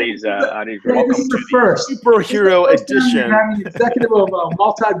nephew Adi's. This is the first superhero edition. I'm executive of a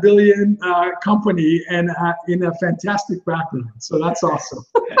multi-billion company and in a fantastic background. So that's awesome.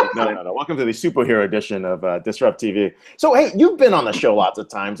 No. Welcome to the superhero edition of Disrupt TV. So, hey, you've been on the show lots of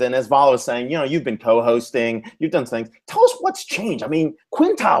times. And as Vala was saying, you've been co-hosting. You've done things. Tell us what's changed. I mean,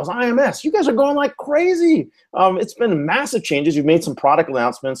 Quintiles, IMS, you guys are going like crazy. It's been massive changes. You've made some product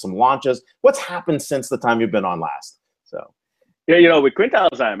announcements, some launches. What's happened since the time you've been on last? So, yeah, with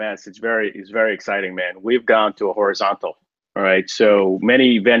Quintiles IMS, it's very exciting, man. We've gone to a horizontal. All right. So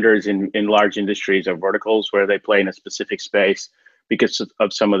many vendors in large industries are verticals where they play in a specific space. Because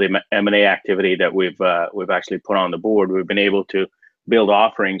of some of the M&A activity that we've actually put on the board, we've been able to build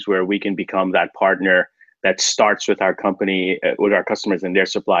offerings where we can become that partner that starts with our company, with our customers in their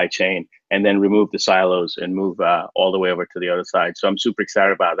supply chain, and then remove the silos and move all the way over to the other side. So I'm super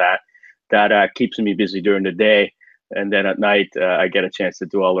excited about that. That keeps me busy during the day. And then at night, I get a chance to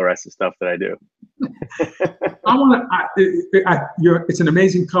do all the rest of the stuff that I do. It's an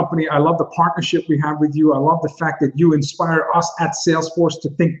amazing company. I love the partnership we have with you. I love the fact that you inspire us at Salesforce to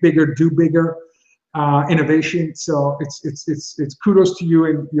think bigger, do bigger, innovation. So it's kudos to you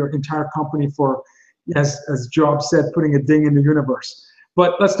and your entire company for, as Job said, putting a ding in the universe.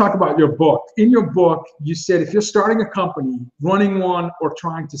 But let's talk about your book. In your book, you said if you're starting a company, running one, or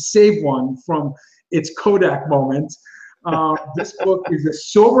trying to save one from its Kodak moment, this book is a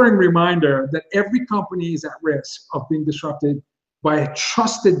sobering reminder that every company is at risk of being disrupted by a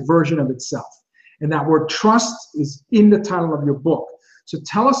trusted version of itself. And that word trust is in the title of your book. So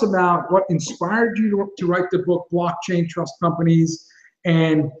tell us about what inspired you to write the book, Blockchain Trust Companies,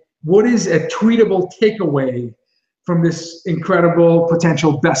 and what is a tweetable takeaway from this incredible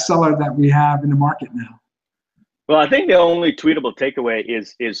potential bestseller that we have in the market now? Well, I think the only tweetable takeaway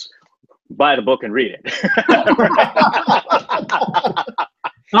is buy the book and read it.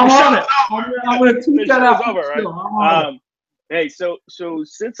 I'm on it. I'm going to tweet that out. Over, right? Hey, so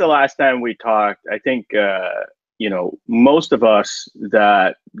since the last time we talked, I think most of us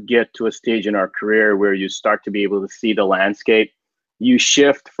that get to a stage in our career where you start to be able to see the landscape, you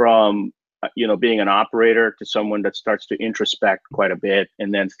shift from being an operator to someone that starts to introspect quite a bit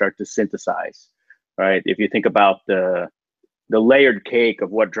and then start to synthesize, right? If you think about the layered cake of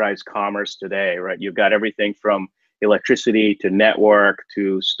what drives commerce today, right? You've got everything from electricity to network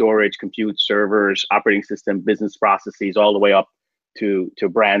to storage, compute, servers, operating system, business processes, all the way up to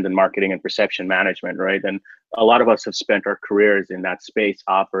brand and marketing and perception management, right? And a lot of us have spent our careers in that space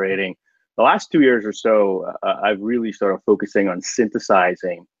operating. The last 2 years or so, I've really started focusing on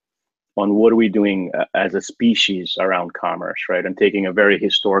synthesizing on what are we doing as a species around commerce, right? I'm taking a very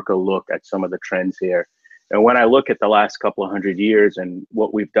historical look at some of the trends here. And when I look at the last couple of 100 years and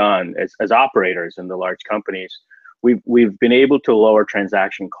what we've done as operators in the large companies, we've been able to lower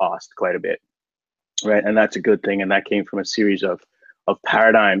transaction cost quite a bit, right? And that's a good thing. And that came from a series of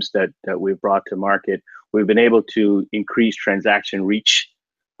paradigms that we've brought to market. We've been able to increase transaction reach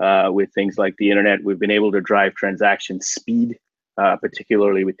with things like the internet. We've been able to drive transaction speed,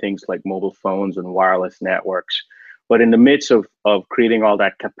 particularly with things like mobile phones and wireless networks. But in the midst of creating all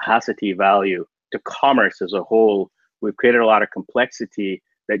that capacity value to commerce as a whole, we've created a lot of complexity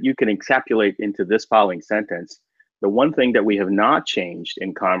that you can encapsulate into this following sentence. The one thing that we have not changed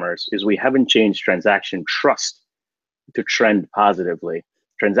in commerce is we haven't changed transaction trust to trend positively.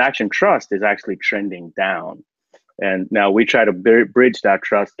 Transaction trust is actually trending down. And now we try to bridge that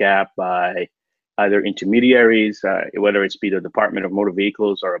trust gap by either intermediaries, whether it's be the Department of Motor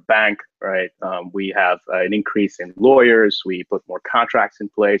Vehicles or a bank, right? We have an increase in lawyers, we put more contracts in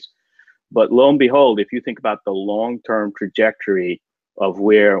place. But lo and behold, if you think about the long-term trajectory of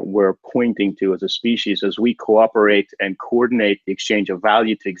where we're pointing to as a species, as we cooperate and coordinate the exchange of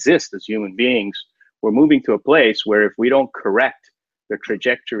value to exist as human beings, we're moving to a place where if we don't correct the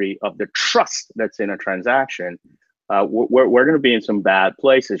trajectory of the trust that's in a transaction, we're going to be in some bad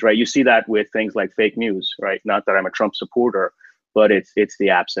places, right? You see that with things like fake news, right? Not that I'm a Trump supporter, but it's the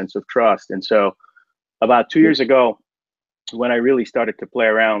absence of trust. And so about 2 years ago, when I really started to play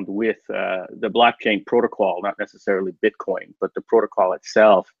around with the blockchain protocol, not necessarily Bitcoin, but the protocol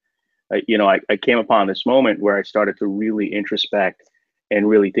itself, I came upon this moment where I started to really introspect and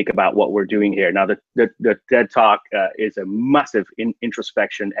really think about what we're doing here. Now, the TED Talk is a massive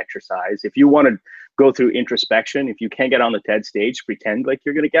introspection exercise. If you want to go through introspection, if you can't get on the TED stage, pretend like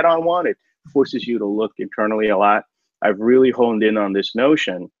you're going to get on one. It forces you to look internally a lot. I've really honed in on this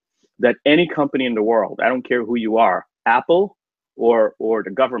notion that any company in the world, I don't care who you are, Apple or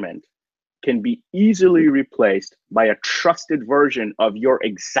the government, can be easily replaced by a trusted version of your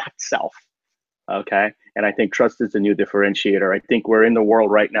exact self. Okay. And I think trust is the new differentiator. I think we're in the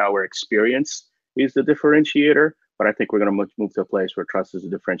world right now where experience is the differentiator, but I think we're going to move to a place where trust is a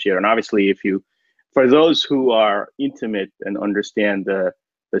differentiator. And obviously, for those who are intimate and understand the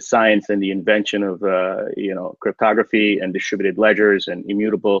science and the invention of cryptography and distributed ledgers and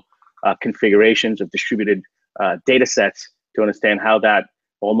immutable configurations of distributed data sets to understand how that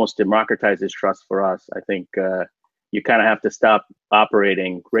almost democratizes trust for us, I think you kind of have to stop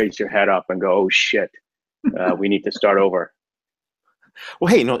operating, raise your head up and go, oh shit, we need to start over.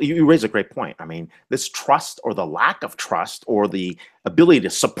 Well, hey, you raise a great point. I mean, this trust or the lack of trust or the ability to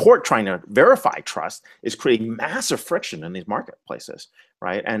support trying to verify trust is creating massive friction in these marketplaces,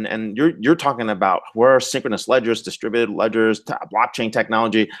 right? And you're talking about where synchronous ledgers, distributed ledgers, blockchain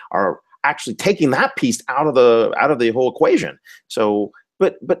technology are actually taking that piece out of the whole equation. So,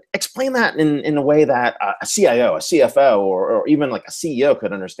 but explain that in a way that a CIO, a CFO, or even like a CEO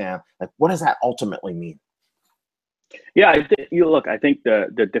could understand. Like, what does that ultimately mean? Yeah, I think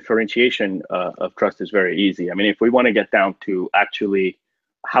the differentiation of trust is very easy. I mean, if we want to get down to actually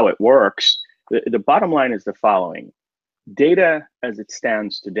how it works, the bottom line is the following. Data as it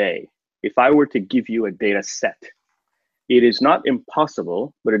stands today, if I were to give you a data set, it is not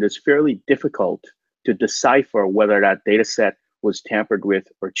impossible, but it is fairly difficult to decipher whether that data set was tampered with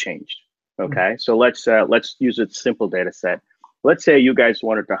or changed. Okay, so let's use a simple data set. Let's say you guys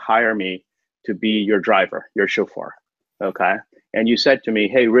wanted to hire me to be your driver, your chauffeur. Okay, and you said to me,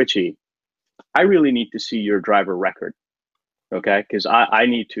 hey, Richie, I really need to see your driver record. Okay, because I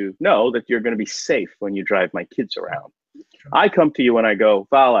need to know that you're going to be safe when you drive my kids around. I come to you and I go,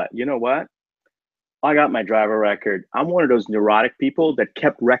 Vala, you know what? I got my driver record. I'm one of those neurotic people that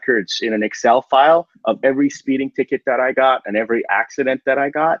kept records in an Excel file of every speeding ticket that I got and every accident that I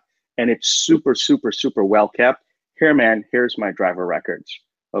got. And it's super, super, super well kept. Here, man, here's my driver records.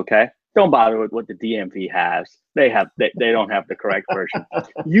 Okay. Don't bother with what the DMV has. They don't have the correct version.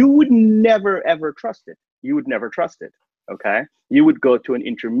 You would never, ever trust it. You would never trust it. Okay. You would go to an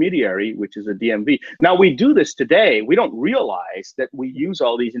intermediary, which is a DMV. Now we do this today. We don't realize that we use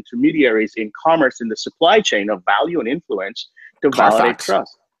all these intermediaries in commerce in the supply chain of value and influence to validate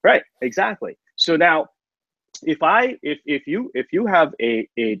trust. Right. Exactly. So now if you have a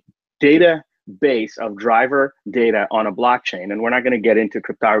database of driver data on a blockchain, and we're not going to get into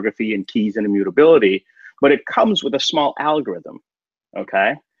cryptography and keys and immutability, but it comes with a small algorithm.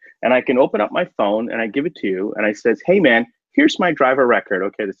 Okay. And I can open up my phone and I give it to you and I says, hey man, here's my driver record.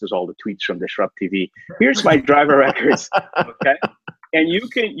 Okay, this is all the tweets from Disrupt TV. Here's my driver records. Okay. and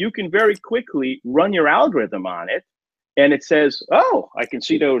you can very quickly run your algorithm on it, and it says, oh, I can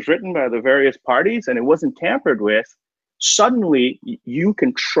see that it was written by the various parties and it wasn't tampered with. Suddenly you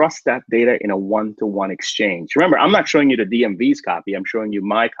can trust that data in a one-to-one exchange. Remember, I'm not showing you the DMV's copy, I'm showing you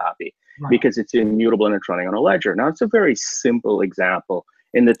my copy, because it's immutable and it's running on a ledger. Now, it's a very simple example.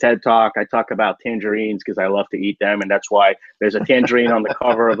 In the TED Talk, I talk about tangerines because I love to eat them, and that's why there's a tangerine on the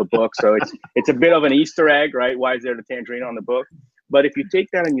cover of the book. So it's a bit of an Easter egg, right? Why is there the tangerine on the book? But if you take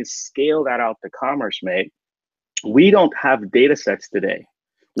that and you scale that out to commerce, mate, we don't have data sets today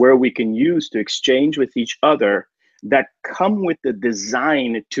where we can use to exchange with each other that come with the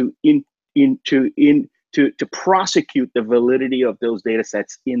design to prosecute the validity of those data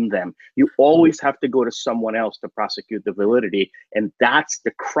sets in them. You always have to go to someone else to prosecute the validity, and that's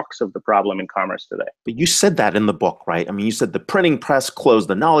the crux of the problem in commerce today. But you said that in the book, right? I mean, you said the printing press closed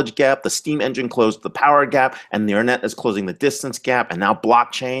the knowledge gap, the steam engine closed the power gap, and the internet is closing the distance gap, and now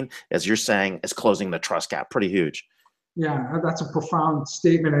blockchain, as you're saying, is closing the trust gap. Pretty huge. Yeah, that's a profound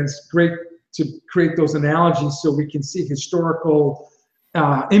statement, and it's great to create those analogies so we can see historical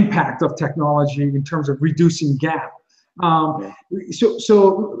impact of technology in terms of reducing gap. So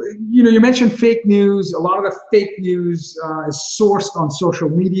you know, you mentioned fake news. A lot of the fake news is sourced on social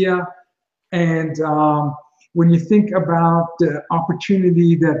media, and when you think about the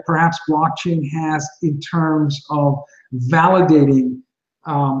opportunity that perhaps blockchain has in terms of validating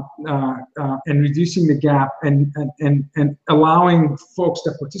and reducing the gap and allowing folks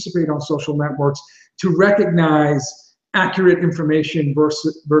that participate on social networks to recognize accurate information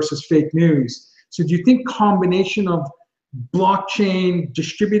versus fake news. So do you think combination of blockchain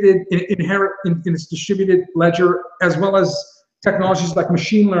distributed inherent in its distributed ledger, as well as technologies like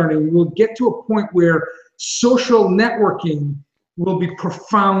machine learning, will get to a point where social networking will be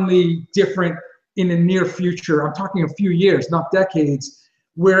profoundly different in the near future? I'm talking a few years, not decades,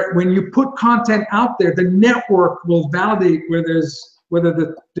 where when you put content out there, the network will validate whether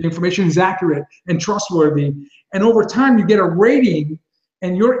the information is accurate and trustworthy. And over time, you get a rating,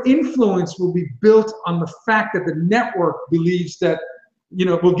 and your influence will be built on the fact that the network believes that, you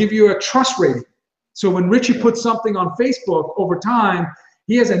know, will give you a trust rating. So when Richie puts something on Facebook, over time,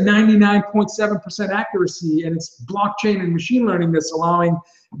 he has a 99.7% accuracy, and it's blockchain and machine learning that's allowing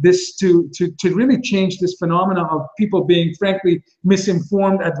this to really change this phenomena of people being, frankly,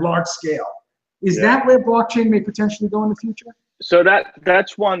 misinformed at large scale. Is that where blockchain may potentially go in the future? So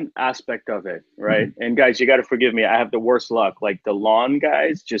that's one aspect of it, right? Mm-hmm. And guys, you got to forgive me. I have the worst luck. Like, the lawn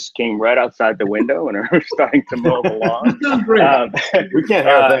guys just came right outside the window and are starting to mow the lawn. We can't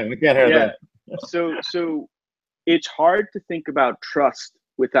hear them. We can't hear them. So it's hard to think about trust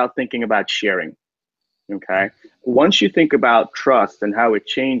without thinking about sharing. Okay. Once you think about trust and how it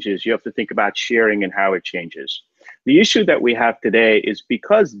changes, you have to think about sharing and how it changes. The issue that we have today is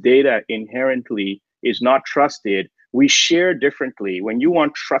because data inherently is not trusted, we share differently. When you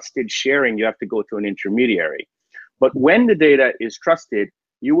want trusted sharing, you have to go to an intermediary. But when the data is trusted,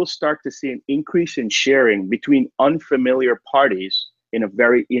 you will start to see an increase in sharing between unfamiliar parties in a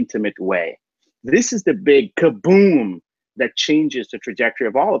very intimate way. This is the big kaboom that changes the trajectory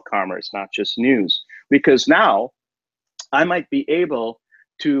of all of commerce, not just news. Because now I might be able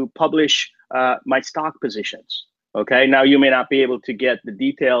to publish my stock positions. Okay, now you may not be able to get the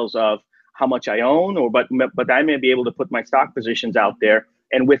details of how much I own, but I may be able to put my stock positions out there,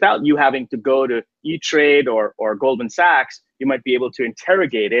 and without you having to go to E-Trade or Goldman Sachs, you might be able to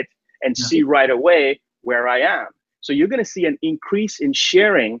interrogate it and see right away where I am. So you're going to see an increase in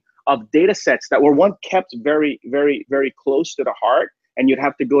sharing of data sets that were once kept very, very, very close to the heart, and you'd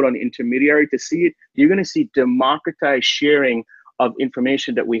have to go to an intermediary to see it. You're going to see democratized sharing of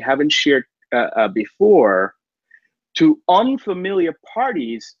information that we haven't shared before to unfamiliar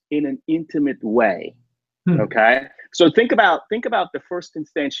parties in an intimate way. Okay, so think about the first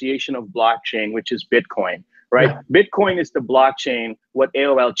instantiation of blockchain, which is Bitcoin, right? Yeah. Bitcoin is the blockchain what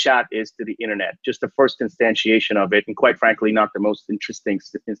AOL chat is to the internet, just the first instantiation of it, and quite frankly, not the most interesting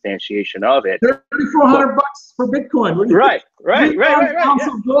instantiation of it. $3,400 for Bitcoin. Right. Ounce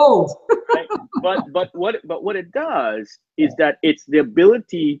of gold. Right. But what it does is that it's the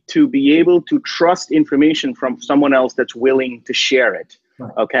ability to be able to trust information from someone else that's willing to share it.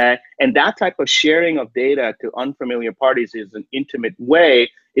 Okay, and that type of sharing of data to unfamiliar parties is an intimate way,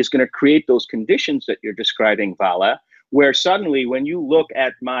 is going to create those conditions that you're describing, Vala, where suddenly when you look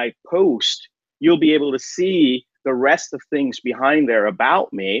at my post, you'll be able to see the rest of things behind there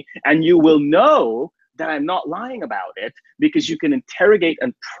about me, and you will know that I'm not lying about it because you can interrogate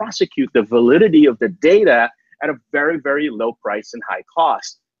and prosecute the validity of the data at a very, very low price and high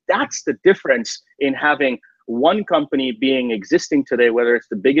cost. That's the difference in having one company being existing today, whether it's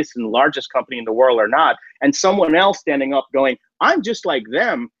the biggest and largest company in the world or not, and someone else standing up going, I'm just like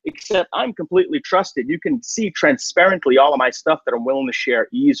them, except I'm completely trusted. You can see transparently all of my stuff that I'm willing to share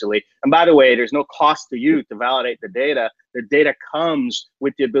easily. And by the way, there's no cost to you to validate the data. The data comes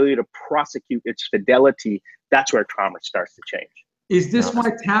with the ability to prosecute its fidelity. That's where commerce starts to change. Is this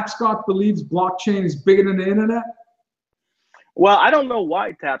why Tapscott believes blockchain is bigger than the internet? Well, I don't know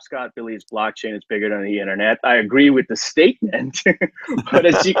why Tapscott believes blockchain is bigger than the internet. I agree with the statement, but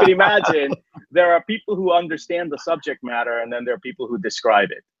as you can imagine, there are people who understand the subject matter, and then there are people who describe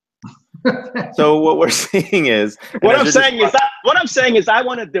it. So what we're seeing is what I'm saying is I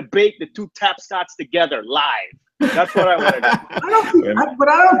want to debate the two Tapscotts together live. That's what I want to do. I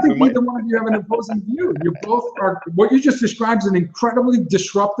don't think either one of you have an opposing view. You both are. What you just described is an incredibly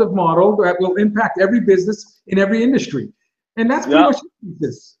disruptive model that will impact every business in every industry. And that's pretty much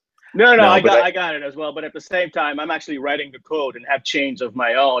this. No, I got it as well. But at the same time, I'm actually writing the code and have chains of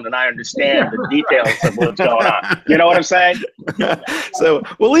my own, and I understand the details of what's going on. You know what I'm saying? So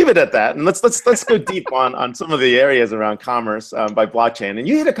we'll leave it at that, and let's go deep on some of the areas around commerce by blockchain. And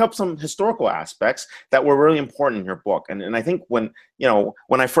you hit some historical aspects that were really important in your book. And I think when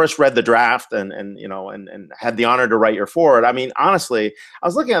I first read the draft and had the honor to write your foreword, I mean, honestly, I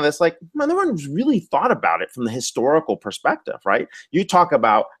was looking at this like, man, no one's really thought about it from the historical perspective, right? You talk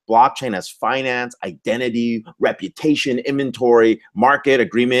about blockchain as finance, identity, reputation, inventory, market,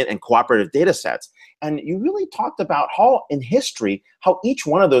 agreement, and cooperative data sets. And you really talked about how in history, how each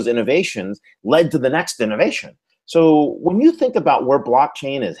one of those innovations led to the next innovation. So when you think about where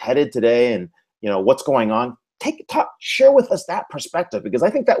blockchain is headed today and what's going on, share with us that perspective, because I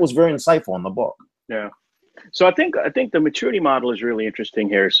think that was very insightful in the book. Yeah. So I think the maturity model is really interesting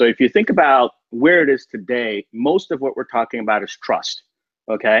here. So if you think about where it is today, most of what we're talking about is trust.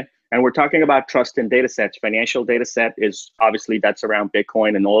 Okay. And we're talking about trust in data sets. Financial data set is obviously that's around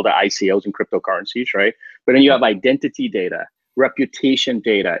Bitcoin and all the ICOs and cryptocurrencies, right? But then you have identity data, reputation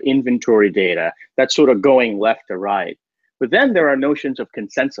data, inventory data, that's sort of going left to right. But then there are notions of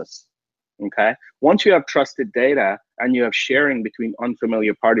consensus. Okay. Once you have trusted data and you have sharing between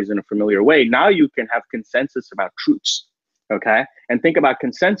unfamiliar parties in a familiar way, now you can have consensus about truths. Okay. And think about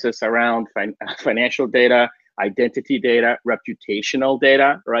consensus around financial data, identity data, reputational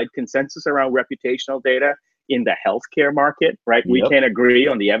data, right? Consensus around reputational data in the healthcare market, right? Yep. We can't agree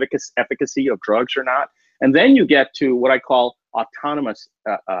on the efficacy of drugs or not. And then you get to what I call autonomous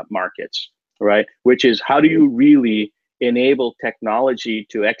markets, right? Which is how do you really enable technology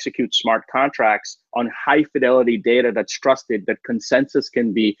to execute smart contracts on high fidelity data that's trusted, that consensus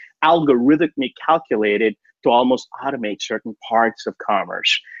can be algorithmically calculated to almost automate certain parts of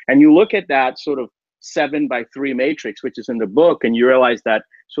commerce. And you look at that sort of 7x3 matrix, which is in the book, and you realize that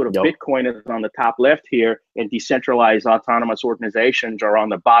sort of Bitcoin is on the top left here, and decentralized autonomous organizations are on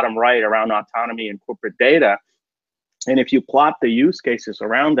the bottom right around autonomy and corporate data. And if you plot the use cases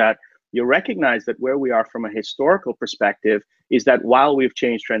around that, you recognize that where we are from a historical perspective is that while we've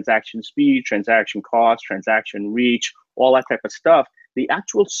changed transaction speed, transaction cost, transaction reach, all that type of stuff, the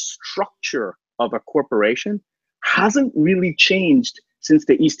actual structure of a corporation hasn't really changed since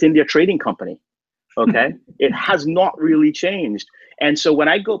the East India Trading Company. Okay, it has not really changed. And so when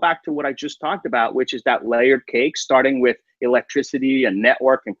I go back to what I just talked about, which is that layered cake, starting with electricity and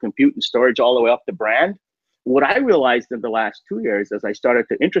network and compute and storage all the way up to brand, what I realized in the last 2 years as I started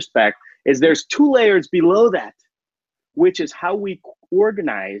to introspect is there's 2 layers below that, which is how we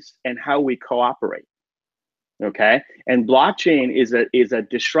organize and how we cooperate. Okay, and blockchain is a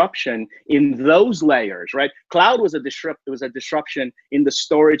disruption in those layers, right? Cloud was a disruption in the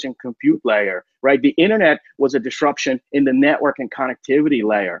storage and compute layer, right? The internet was a disruption in the network and connectivity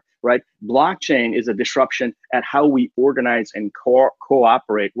layer, right? Blockchain is a disruption at how we organize and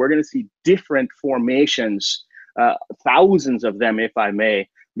cooperate. We're going to see different formations, thousands of them, if I may,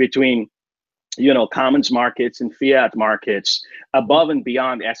 between commons markets and fiat markets, above and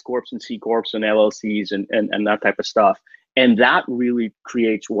beyond S corps and C corps and LLCs and that type of stuff. And that really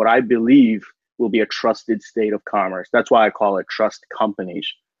creates what I believe will be a trusted state of commerce. That's why I call it trust companies,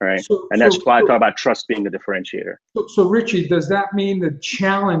 right? That's why I talk about trust being the differentiator. So Richie, does that mean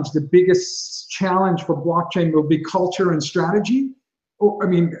the biggest challenge for blockchain will be culture and strategy? I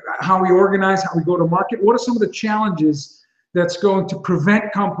mean, how we organize, how we go to market? What are some of the challenges that's going to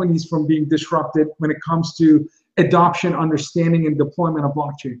prevent companies from being disrupted when it comes to adoption, understanding, and deployment of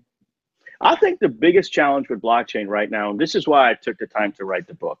blockchain? I think the biggest challenge with blockchain right now, and this is why I took the time to write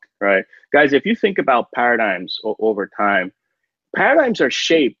the book, right? Guys, if you think about paradigms over time, paradigms are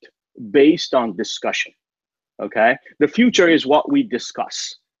shaped based on discussion, okay? The future is what we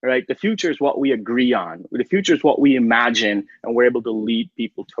discuss, right? The future is what we agree on. The future is what we imagine and we're able to lead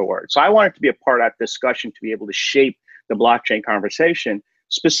people towards. So I wanted to be a part of that discussion to be able to shape the blockchain conversation,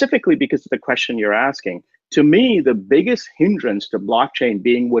 specifically because of the question you're asking. To me, the biggest hindrance to blockchain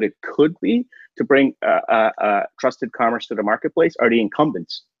being what it could be to bring trusted commerce to the marketplace are the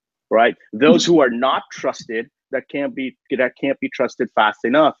incumbents, right? Those who are not trusted, that can't be trusted fast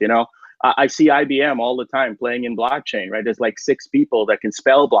enough. You know, I see IBM all the time playing in blockchain, right? There's like 6 people that can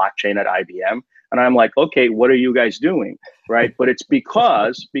spell blockchain at IBM, and I'm like, okay, what are you guys doing, right? But it's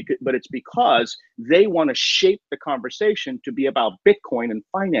because they want to shape the conversation to be about Bitcoin and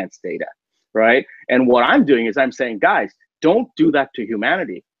finance data, right? And what I'm doing is I'm saying, guys, don't do that to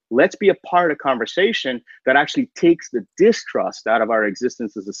humanity. Let's be a part of a conversation that actually takes the distrust out of our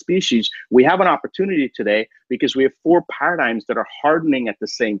existence as a species. We have an opportunity today because we have 4 paradigms that are hardening at the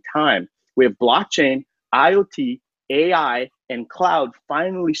same time. We have blockchain, IoT, AI, and cloud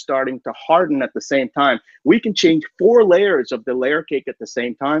finally starting to harden at the same time. We can change 4 layers of the layer cake at the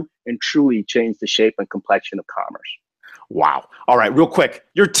same time and truly change the shape and complexion of commerce. Wow. All right, real quick.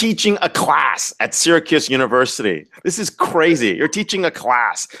 You're teaching a class at Syracuse University. This is crazy. You're teaching a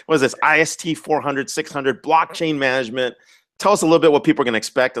class. What is this? IST 400, 600, blockchain management. Tell us a little bit what people are going to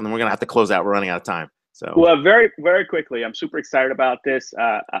expect, and then we're going to have to close out. We're running out of time. So, well, very, very quickly, I'm super excited about this.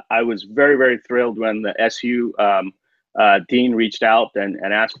 I was very, very thrilled when the SU dean reached out and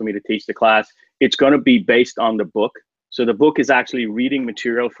asked for me to teach the class. It's going to be based on the book. So the book is actually reading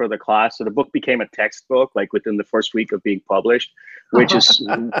material for the class. So the book became a textbook like within the first week of being published,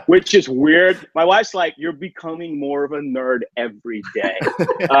 which is weird. My wife's like, you're becoming more of a nerd every day.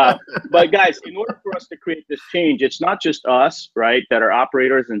 But guys, in order for us to create this change, it's not just us, right, that are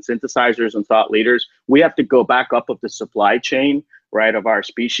operators and synthesizers and thought leaders. We have to go back up of the supply chain, right, of our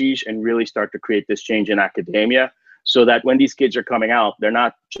species and really start to create this change in academia so that when these kids are coming out, they're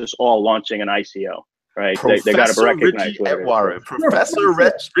not just all launching an ICO. Right, they got to recognize Richie Etwaru, Professor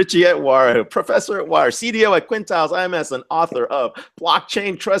Richie Etwaru, Professor Etwaru, CDO at Quintiles IMS, and author of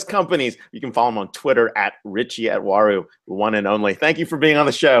Blockchain Trust Companies. You can follow him on Twitter at Richie Etwaru, one and only. Thank you for being on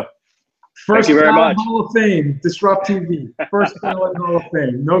the show. Thank you very much. Hall of Fame, Disrupt TV. First ballot Hall of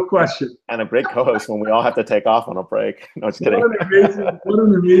Fame, no question. And a great co-host when we all have to take off on a break. No, just kidding. What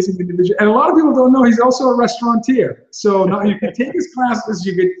an amazing individual. And a lot of people don't know he's also a restaurateur. So now you can take his classes,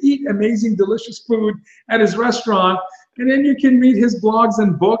 you can eat amazing, delicious food at his restaurant, and then you can read his blogs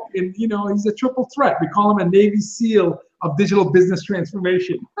and book. And, you know, he's a triple threat. We call him a Navy SEAL of digital business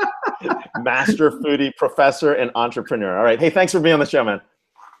transformation. Master foodie, professor, and entrepreneur. All right. Hey, thanks for being on the show, man.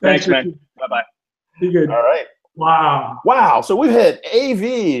 Thanks, man. Bye-bye. Be good. All right. Wow. So we've hit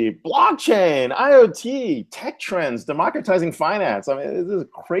AV, blockchain, IoT, tech trends, democratizing finance. I mean, this is a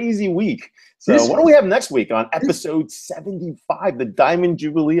crazy week. So what do we have next week on episode 75, the Diamond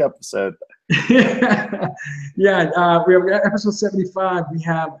Jubilee episode? We have episode 75. We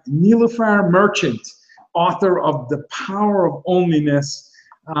have Niloufar Merchant, author of The Power of Onlyness.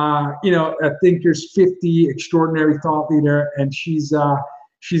 You know, a Thinkers 50, extraordinary thought leader, and she's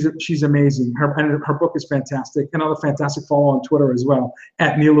amazing. Her book is fantastic. Another fantastic follow on Twitter as well,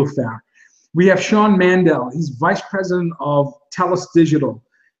 at Niloufar. We have Sean Mandel. He's vice president of TELUS Digital.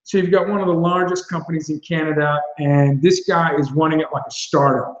 So you've got one of the largest companies in Canada, and this guy is running it like a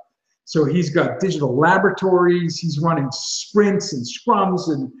startup. So he's got digital laboratories. He's running sprints and scrums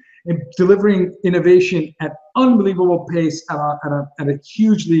and delivering innovation at unbelievable pace at a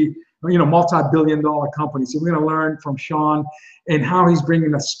hugely, you know, multi-billion-dollar company. So we're going to learn from Sean and how he's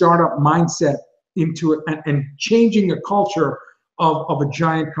bringing a startup mindset into it and changing the culture of a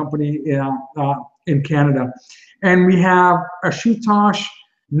giant company in Canada. And we have Ashutosh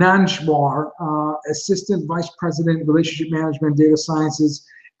Nanjwar, Assistant Vice President, Relationship Management, Data Sciences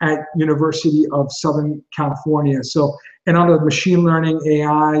at University of Southern California. So another machine learning,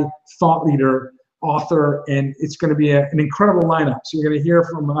 AI thought leader, author, and it's going to be an incredible lineup. So you're going to hear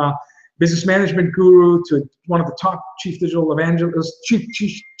from business management guru to one of the top chief digital evangelists, chief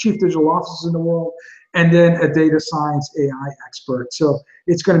digital officers in the world, and then a data science AI expert. So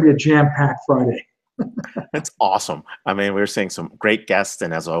it's going to be a jam-packed Friday. That's awesome. I mean, we're seeing some great guests,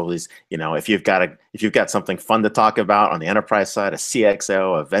 and as always, you know, if you've got something fun to talk about on the enterprise side, a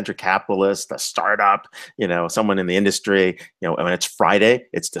CXO, a venture capitalist, a startup, you know, someone in the industry, you know, when it's Friday,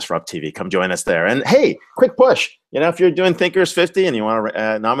 it's Disrupt TV. Come join us there. And hey, quick push. You know, if you're doing Thinkers 50 and you want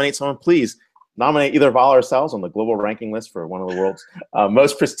to nominate someone, please nominate either Val or ourselves on the global ranking list for one of the world's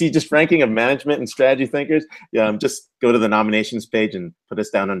most prestigious ranking of management and strategy thinkers. Just go to the nominations page and put us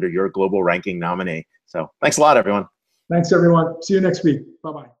down under your global ranking nominee. So thanks a lot, everyone. Thanks, everyone. See you next week.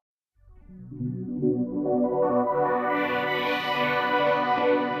 Bye-bye.